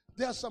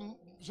 There's some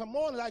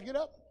mornings I get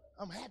up,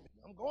 I'm happy.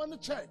 I'm going to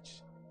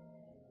church.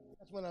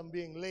 That's when I'm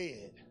being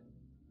led.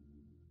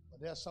 But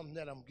there's something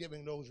that I'm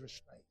giving those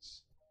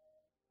restraints.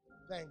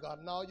 Thank God.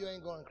 No, you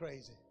ain't going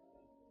crazy.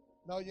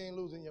 No, you ain't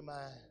losing your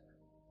mind.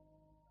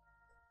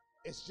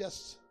 It's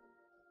just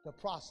the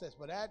process.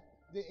 But at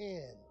the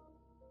end,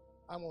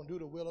 I'm going to do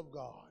the will of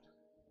God.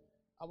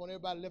 I want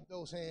everybody to lift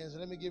those hands. And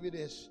let me give you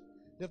this.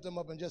 Lift them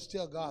up and just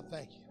tell God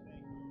thank you.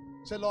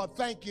 Say, Lord,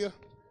 thank you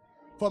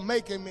for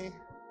making me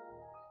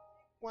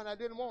when I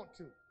didn't want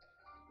to.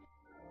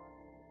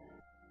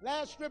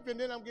 Last scripture, and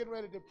then I'm getting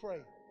ready to pray.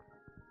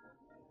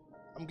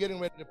 I'm getting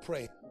ready to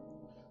pray.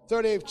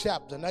 38th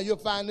chapter. Now you'll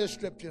find this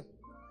scripture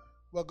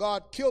where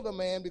God killed a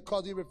man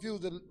because he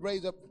refused to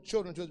raise up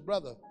children to his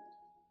brother.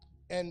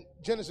 And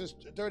Genesis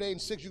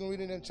 38:6, you can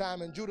read it in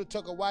time. And Judah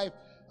took a wife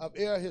of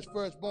Er, his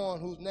firstborn,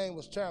 whose name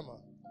was Tamar.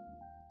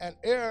 And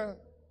Er,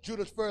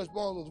 Judah's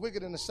firstborn, was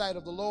wicked in the sight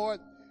of the Lord,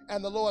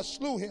 and the Lord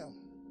slew him.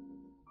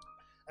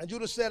 And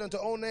Judah said unto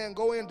Onan,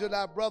 go in to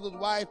thy brother's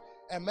wife,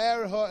 and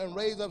marry her, and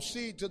raise up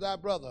seed to thy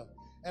brother.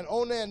 And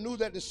Onan knew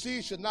that the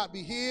seed should not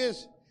be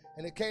his.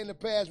 And it came to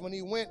pass, when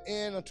he went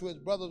in unto his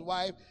brother's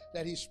wife,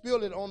 that he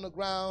spilled it on the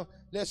ground,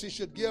 lest he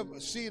should give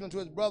seed unto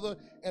his brother.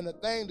 And the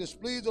thing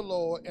displeased the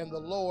Lord, and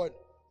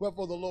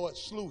wherefore the Lord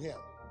slew him.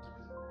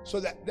 So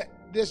that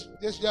this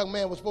young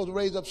man was supposed to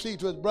raise up seed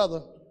to his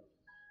brother,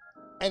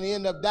 and he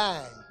ended up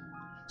dying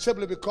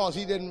simply because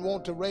he didn't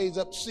want to raise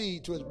up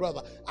seed to his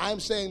brother. I'm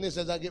saying this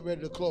as I get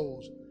ready to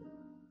close.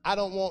 I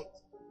don't want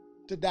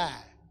to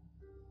die,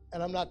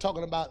 and I'm not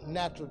talking about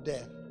natural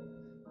death.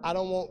 I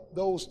don't want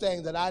those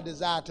things that I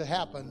desire to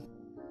happen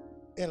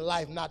in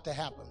life not to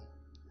happen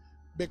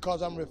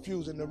because I'm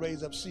refusing to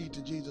raise up seed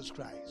to Jesus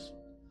Christ.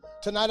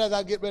 Tonight, as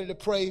I get ready to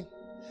pray,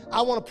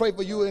 I want to pray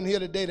for you in here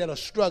today that are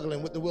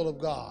struggling with the will of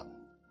God,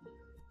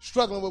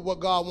 struggling with what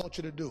God wants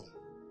you to do,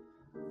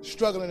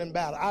 struggling in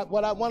battle.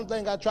 One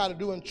thing I try to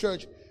do in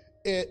church,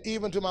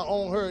 even to my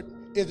own hurt,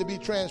 is to be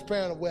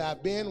transparent of where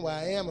I've been, where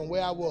I am, and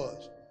where I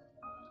was.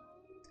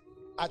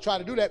 I try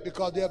to do that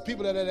because there are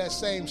people that are in that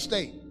same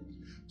state.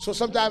 So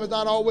sometimes it's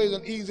not always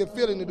an easy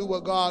feeling to do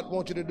what God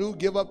wants you to do,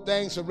 give up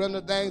things, surrender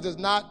things. It's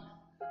not.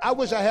 I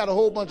wish I had a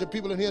whole bunch of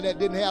people in here that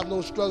didn't have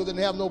no struggles,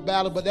 didn't have no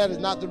battle, but that is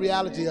not the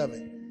reality of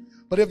it.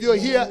 But if you're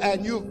here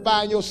and you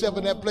find yourself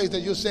in that place that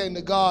you're saying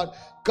to God,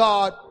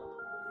 God,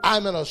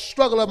 I'm in a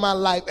struggle of my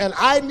life and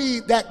I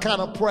need that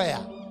kind of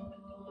prayer.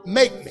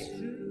 Make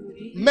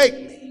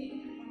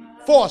me,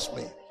 force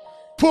me,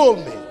 pull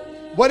me.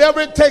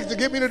 Whatever it takes to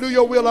get me to do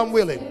your will, I'm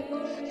willing.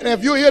 And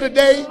if you're here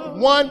today,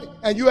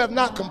 and you have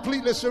not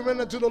completely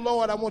surrendered to the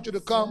Lord, I want you to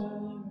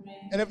come.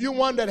 And if you're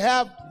one that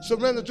have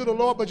surrendered to the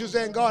Lord, but you're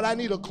saying, God, I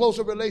need a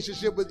closer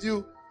relationship with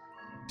you,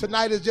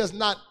 tonight is just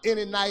not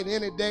any night,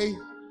 any day.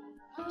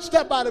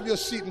 Step out of your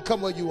seat and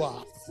come where you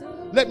are.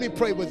 Let me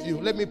pray with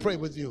you. Let me pray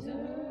with you.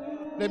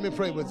 Let me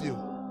pray with you.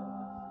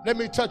 Let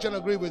me touch and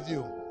agree with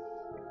you.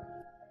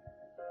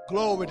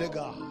 Glory to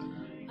God.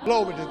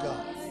 Glory to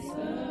God.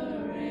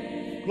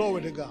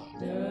 Glory to God.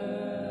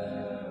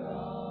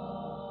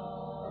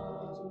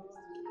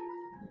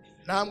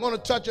 Now I'm going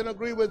to touch and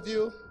agree with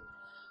you.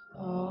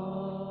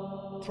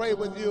 Pray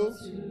with you.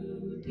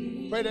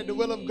 Pray that the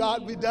will of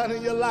God be done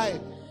in your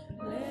life.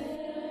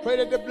 Pray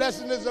that the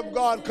blessings of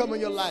God come in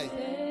your life.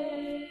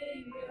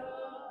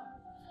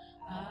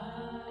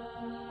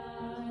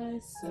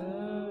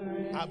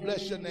 I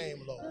bless your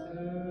name,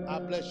 Lord. I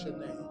bless your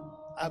name.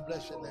 I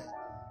bless your name.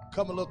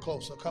 Come a little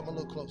closer. Come a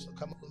little closer.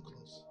 Come a little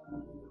closer.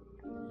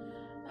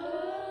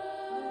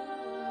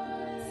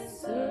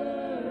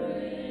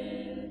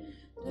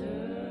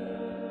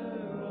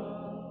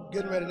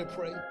 Getting ready to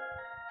pray.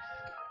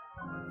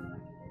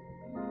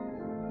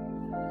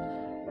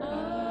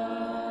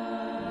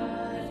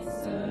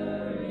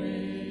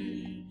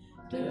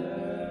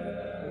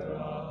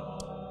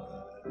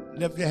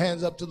 Lift your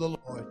hands up to the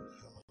Lord.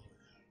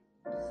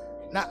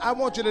 Now, I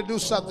want you to do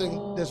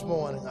something this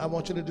morning. I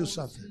want you to do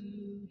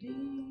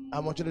something. I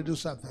want you to do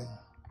something.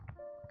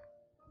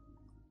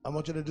 I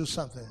want you to do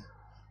something.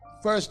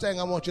 First thing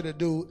I want you to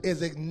do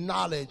is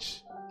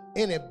acknowledge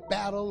any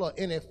battle or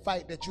any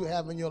fight that you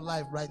have in your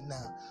life right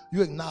now.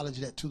 You acknowledge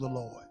that to the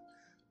Lord.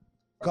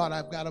 God,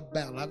 I've got a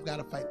battle. I've got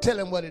a fight. Tell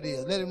him what it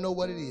is. Let him know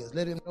what it is.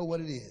 Let him know what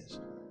it is.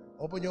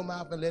 Open your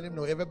mouth and let him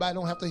know. Everybody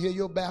don't have to hear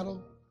your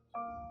battle.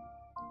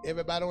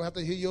 Everybody don't have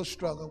to hear your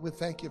struggle. We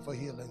thank you for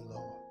healing,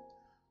 Lord.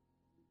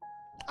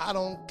 I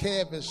don't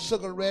care if it's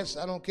cigarettes.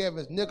 I don't care if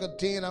it's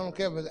nicotine. I don't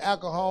care if it's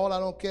alcohol. I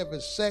don't care if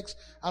it's sex.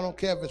 I don't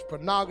care if it's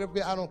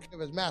pornography. I don't care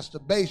if it's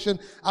masturbation.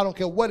 I don't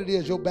care what it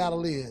is your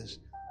battle is.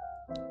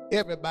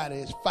 Everybody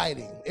is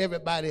fighting.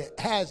 Everybody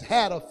has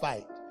had a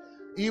fight.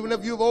 Even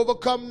if you've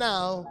overcome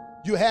now,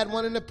 you had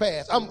one in the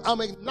past.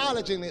 I'm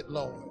acknowledging it,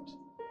 Lord.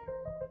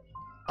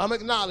 I'm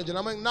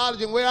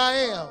acknowledging where I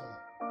am.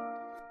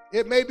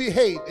 It may be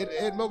hate,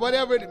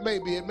 whatever it may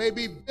be. It may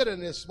be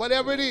bitterness,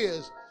 whatever it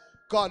is.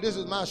 God, this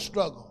is my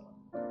struggle.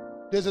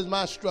 This is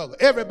my struggle.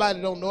 Everybody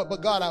don't know it,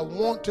 but God, I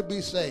want to be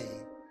saved.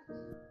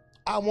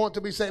 I want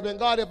to be saved. And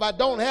God, if I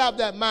don't have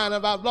that mind,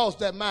 if I've lost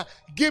that mind,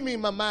 give me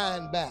my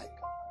mind back.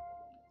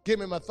 Give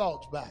me my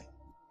thoughts back.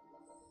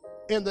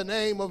 In the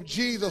name of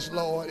Jesus,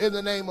 Lord, in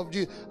the name of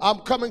Jesus. I'm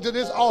coming to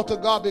this altar,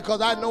 God,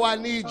 because I know I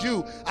need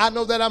you. I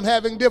know that I'm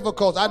having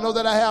difficulties. I know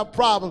that I have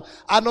problems.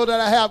 I know that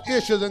I have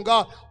issues. And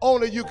God,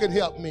 only you can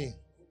help me.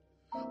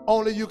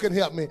 Only you can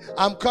help me.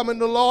 I'm coming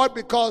to Lord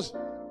because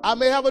I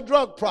may have a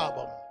drug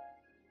problem.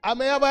 I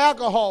may have an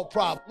alcohol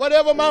problem.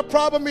 Whatever my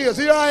problem is,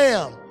 here I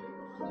am.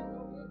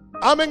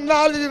 I'm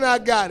acknowledging I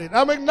got it.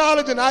 I'm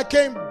acknowledging I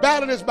can't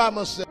battle this by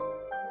myself.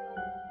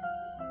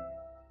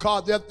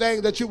 God, there are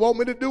things that you want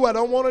me to do, I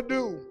don't want to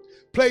do.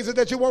 Places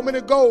that you want me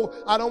to go,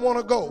 I don't want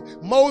to go.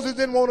 Moses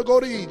didn't want to go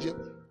to Egypt.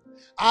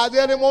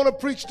 Isaiah didn't want to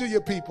preach to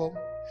your people.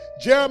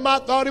 Jeremiah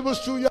thought he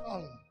was too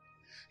young.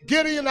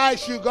 Gideon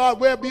asked you, God,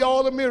 where be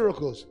all the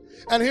miracles?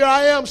 And here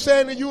I am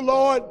saying to you,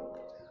 Lord,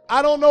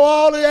 I don't know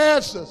all the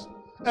answers.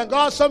 And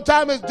God,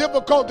 sometimes it's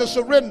difficult to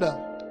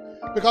surrender.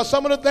 Because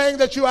some of the things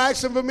that you're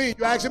asking for me,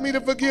 you're asking me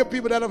to forgive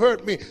people that have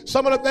hurt me.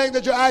 Some of the things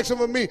that you're asking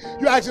for me,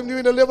 you're asking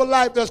me to live a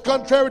life that's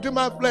contrary to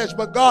my flesh.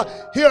 But God,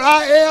 here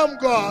I am,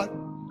 God,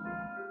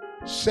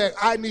 saying,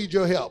 I need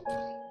your help.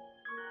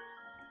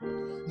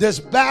 This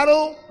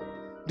battle,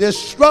 this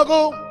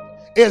struggle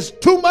is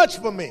too much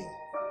for me.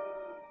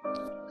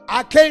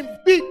 I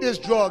can't beat this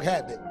drug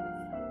habit.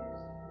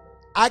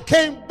 I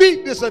can't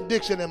beat this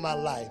addiction in my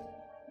life.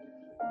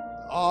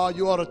 Oh,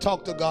 you ought to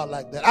talk to God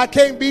like that. I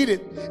can't beat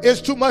it. It's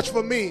too much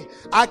for me.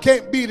 I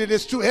can't beat it.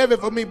 It's too heavy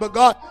for me. But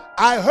God,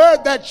 I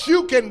heard that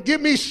you can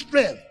give me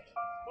strength.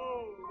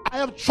 I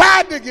have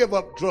tried to give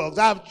up drugs.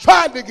 I've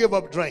tried to give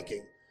up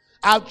drinking.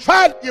 I've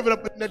tried to give it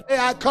up. And the day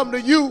I come to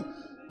you,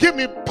 give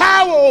me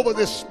power over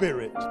this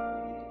spirit.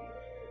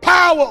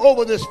 Power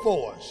over this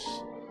force.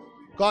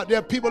 God, there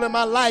are people in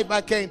my life I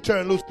can't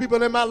turn loose.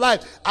 People in my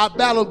life, I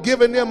battle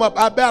giving them up.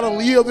 I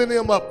battle yielding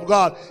them up,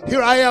 God.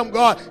 Here I am,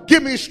 God.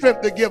 Give me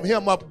strength to give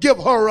him up. Give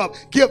her up.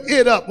 Give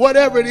it up.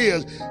 Whatever it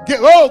is.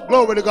 Oh,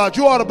 glory to God.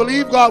 You ought to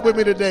believe God with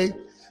me today.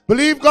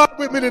 Believe God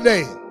with me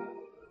today.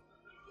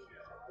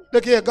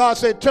 Look here. God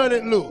said, turn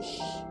it loose.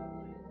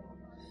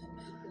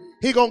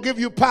 He going to give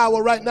you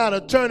power right now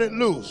to turn it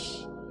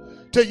loose.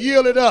 To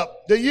yield it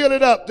up. To yield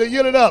it up. To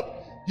yield it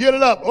up. Yield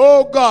it up.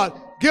 Oh, God.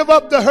 Give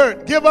up the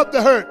hurt. Give up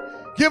the hurt.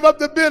 Give up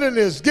the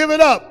bitterness. Give it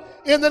up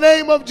in the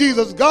name of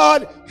Jesus.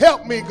 God,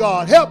 help me,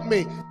 God. Help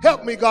me.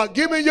 Help me, God.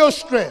 Give me your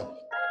strength.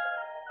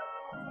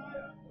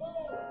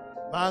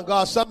 My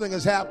God, something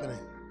is happening.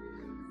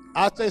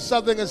 I say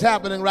something is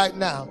happening right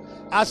now.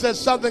 I said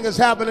something is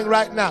happening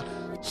right now.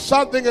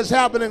 Something is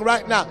happening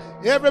right now.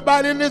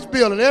 Everybody in this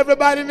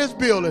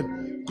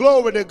building,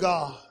 glory to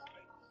God.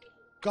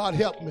 God,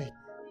 help me.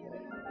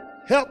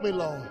 Help me,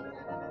 Lord.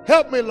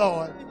 Help me,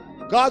 Lord.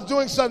 God's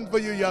doing something for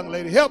you, young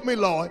lady. Help me,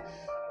 Lord.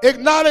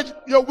 Acknowledge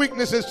your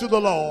weaknesses to the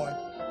Lord.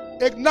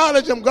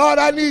 Acknowledge them. God,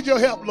 I need your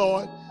help,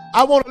 Lord.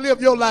 I want to live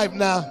your life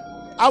now.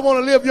 I want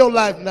to live your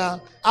life now.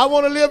 I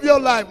want to live your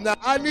life now.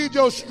 I need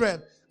your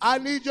strength. I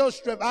need your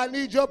strength. I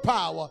need your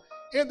power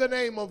in the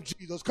name of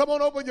Jesus. Come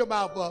on, open your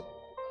mouth up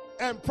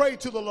and pray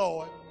to the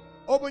Lord.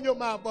 Open your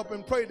mouth up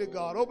and pray to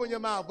God. Open your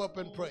mouth up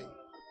and pray.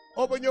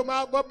 Open your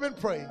mouth up and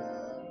pray.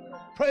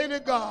 Pray to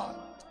God.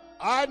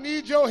 I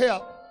need your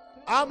help.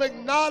 I'm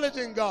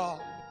acknowledging God.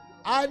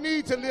 I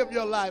need to live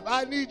your life.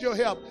 I need your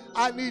help.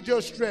 I need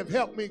your strength.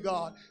 Help me,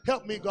 God.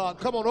 Help me, God.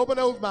 Come on, open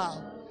those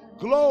mouths.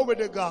 Glory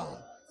to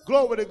God.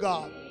 Glory to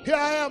God. Here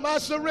I am. I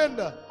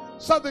surrender.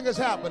 Something is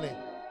happening.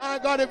 My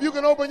God, if you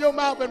can open your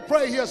mouth and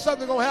pray here,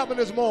 something's going to happen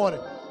this morning.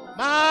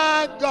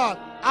 My God,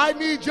 I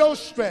need your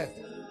strength.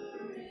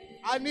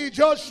 I need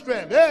your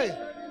strength. Hey.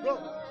 Glory.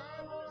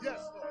 Yes,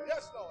 Lord.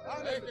 Yes, Lord.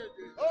 Hallelujah.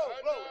 Oh,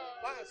 glory.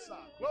 My son.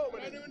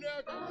 Glory to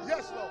God.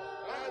 Yes, Lord.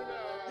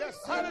 Yes,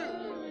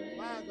 hallelujah.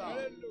 My God.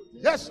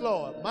 Yes,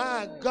 Lord.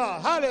 My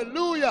God.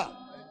 Hallelujah.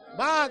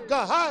 My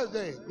God.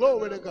 Hallelujah.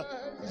 Glory to God.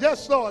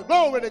 Yes, Lord.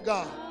 Glory to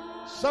God.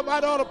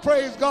 Somebody ought to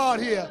praise God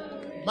here.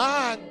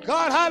 My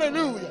God.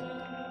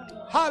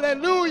 Hallelujah.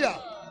 Hallelujah.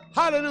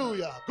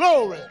 Hallelujah.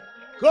 Glory.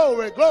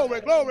 Glory.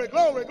 Glory. Glory.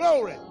 Glory.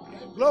 Glory.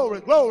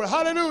 Glory. Glory.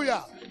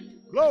 Hallelujah.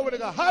 Glory to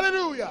God.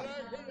 Hallelujah.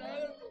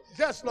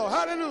 Yes, Lord.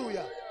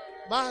 Hallelujah.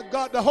 My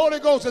God. The Holy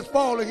Ghost is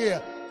falling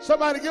here.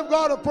 Somebody give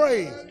God a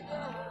praise.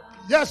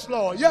 Yes,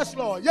 Lord. Yes,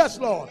 Lord. Yes,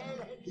 Lord.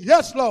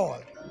 Yes,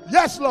 Lord.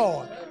 Yes,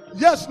 Lord.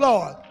 Yes,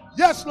 Lord.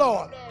 Yes,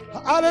 Lord.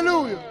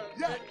 Hallelujah.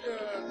 Thank you.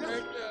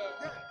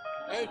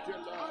 Thank you,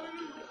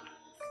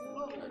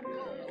 Lord.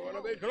 I want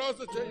to be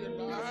closer to you,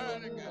 Lord.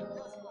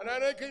 And I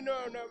think you know.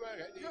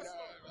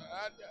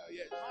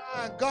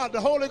 My God,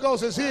 the Holy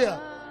Ghost is here.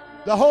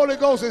 The Holy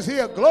Ghost is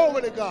here.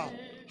 Glory to God.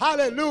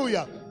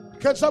 Hallelujah.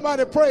 Can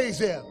somebody praise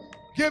him?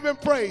 Give him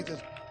praises.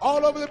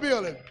 All over the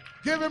building.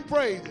 Give him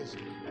praises.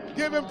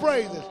 Give him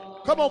praises.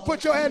 Come on,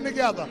 put your hand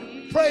together.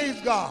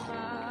 Praise God.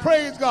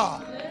 Praise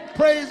God.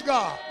 Praise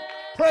God.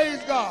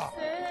 Praise God.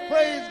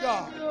 Praise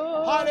God.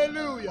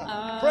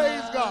 Hallelujah.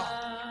 Praise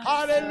God.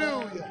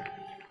 Hallelujah.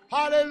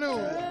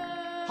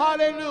 Hallelujah.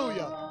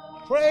 Hallelujah.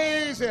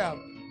 Praise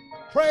him.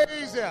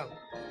 Praise him.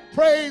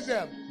 Praise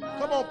him.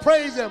 Come on,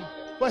 praise him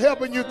for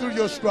helping you through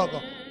your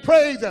struggle.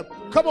 Praise him.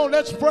 Come on,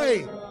 let's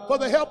pray for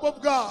the help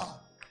of God.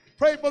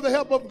 Pray for the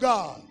help of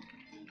God.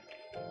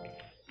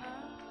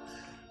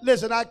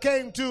 Listen, I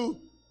came to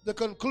the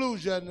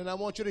conclusion, and I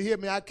want you to hear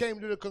me. I came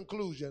to the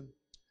conclusion,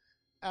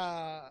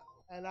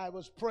 and I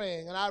was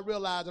praying, and I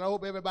realized, and I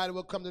hope everybody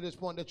will come to this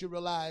point that you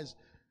realize,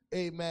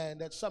 amen,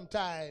 that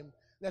sometime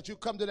that you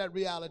come to that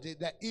reality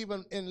that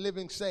even in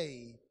living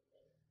saved,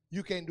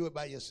 you can't do it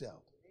by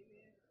yourself.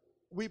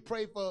 We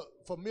pray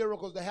for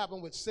miracles that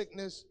happen with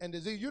sickness and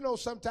disease. You know,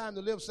 sometimes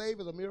to live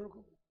saved is a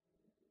miracle.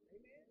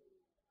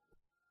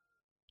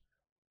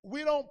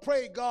 We don't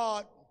pray,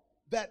 God,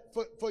 that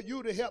for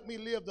you to help me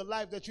live the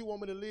life that you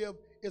want me to live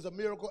is a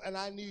miracle and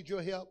I need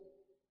your help.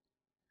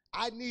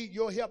 I need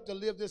your help to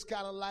live this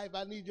kind of life.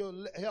 I need your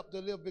help to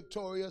live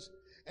victorious.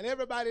 And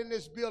everybody in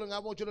this building, I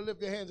want you to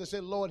lift your hands and say,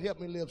 Lord, help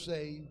me live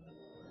saved.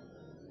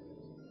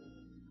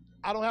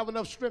 I don't have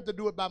enough strength to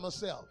do it by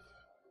myself.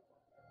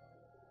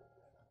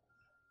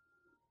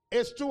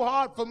 It's too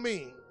hard for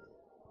me.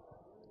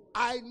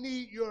 I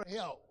need your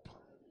help.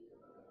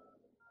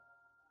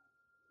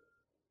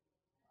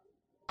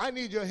 I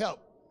need your help.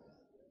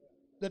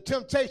 The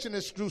temptation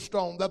is too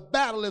strong. The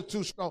battle is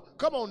too strong.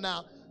 Come on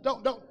now.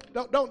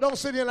 Don't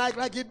sit here and act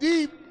like you're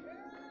deep.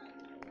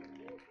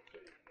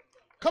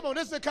 Come on,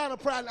 this is the kind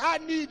of prayer. I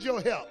need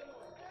your help.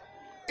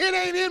 It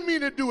ain't in me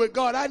to do it,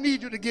 God. I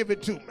need you to give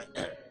it to me.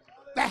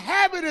 The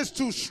habit is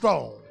too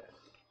strong.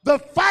 The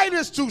fight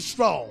is too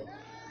strong.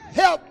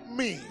 Help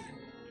me.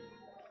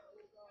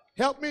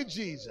 Help me,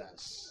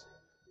 Jesus.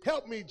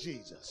 Help me,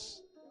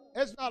 Jesus.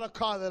 It's not a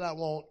car that I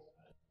want.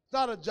 It's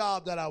not a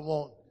job that I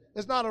want.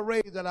 It's not a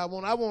raise that I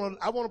want. I want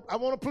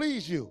to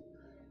please you.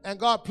 And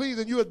God,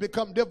 pleasing you has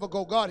become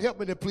difficult. God, help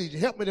me to please you.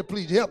 Help me to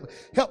please you.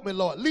 Help me,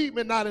 Lord. Lead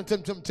me not into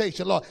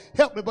temptation, Lord.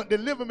 Help me, but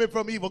deliver me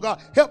from evil.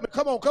 God, help me.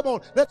 Come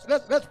on.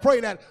 Let's pray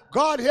that.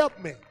 God, help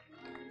me.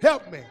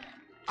 Help me.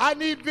 I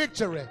need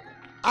victory.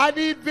 I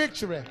need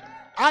victory.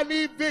 I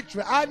need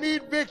victory. I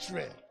need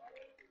victory.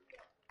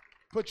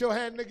 Put your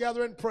hand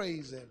together and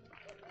praise him.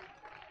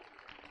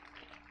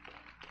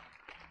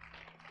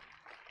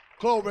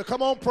 Glory.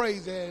 Come on,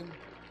 praise him.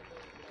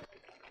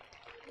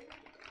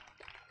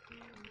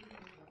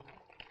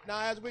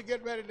 Now, as we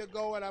get ready to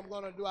go and I'm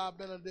going to do our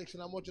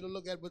benediction, I want you to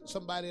look at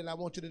somebody and I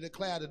want you to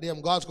declare to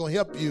them, God's going to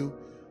help you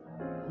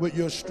with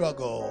your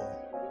struggle.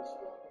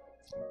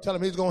 Tell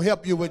him he's going to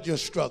help you with your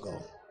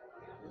struggle.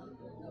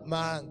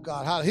 My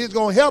God, he's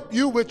going to help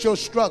you with your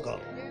struggle.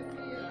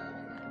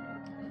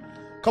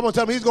 Come on,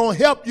 tell him he's going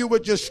to help you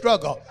with your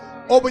struggle.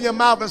 Open your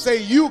mouth and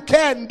say, you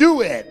can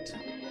do it.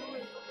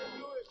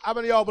 How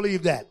many of y'all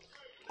believe that?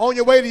 On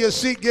your way to your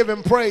seat, give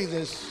him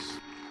praises.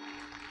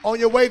 On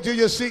your way to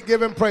your seat,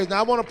 give him praise. Now,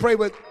 I want to pray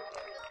with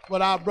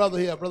our brother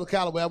here, Brother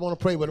Calloway. I want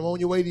to pray with him. On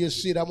your way to your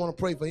seat, I want to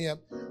pray for him.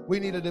 We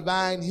need a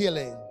divine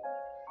healing.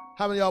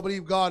 How many of y'all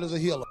believe God is a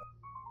healer?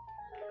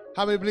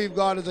 How many believe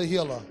God is a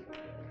healer?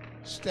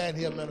 Stand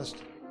here,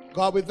 minister.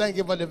 God, we thank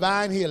you for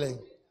divine healing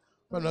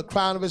from the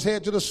crown of his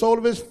head to the sole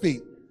of his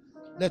feet.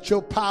 Let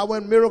your power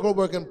and miracle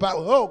working power,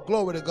 oh,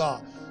 glory to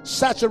God,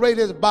 saturate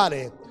his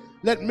body.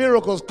 Let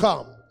miracles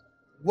come.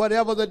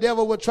 Whatever the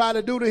devil would try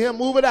to do to him,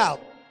 move it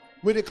out.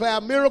 We declare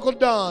miracle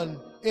done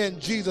in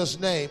Jesus'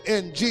 name,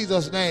 in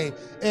Jesus' name,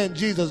 in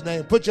Jesus'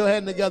 name. Put your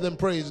hand together and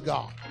praise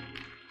God.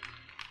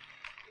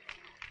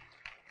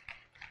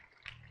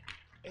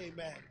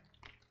 Amen.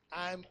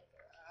 I'm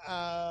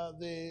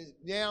the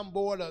Yam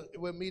Board.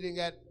 We're meeting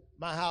at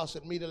my house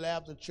at Meter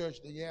Labs, the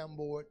church, the Yam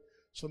Board.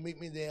 So meet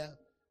me there.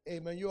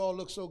 Amen. You all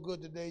look so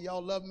good today.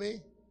 Y'all love me?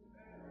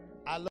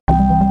 I love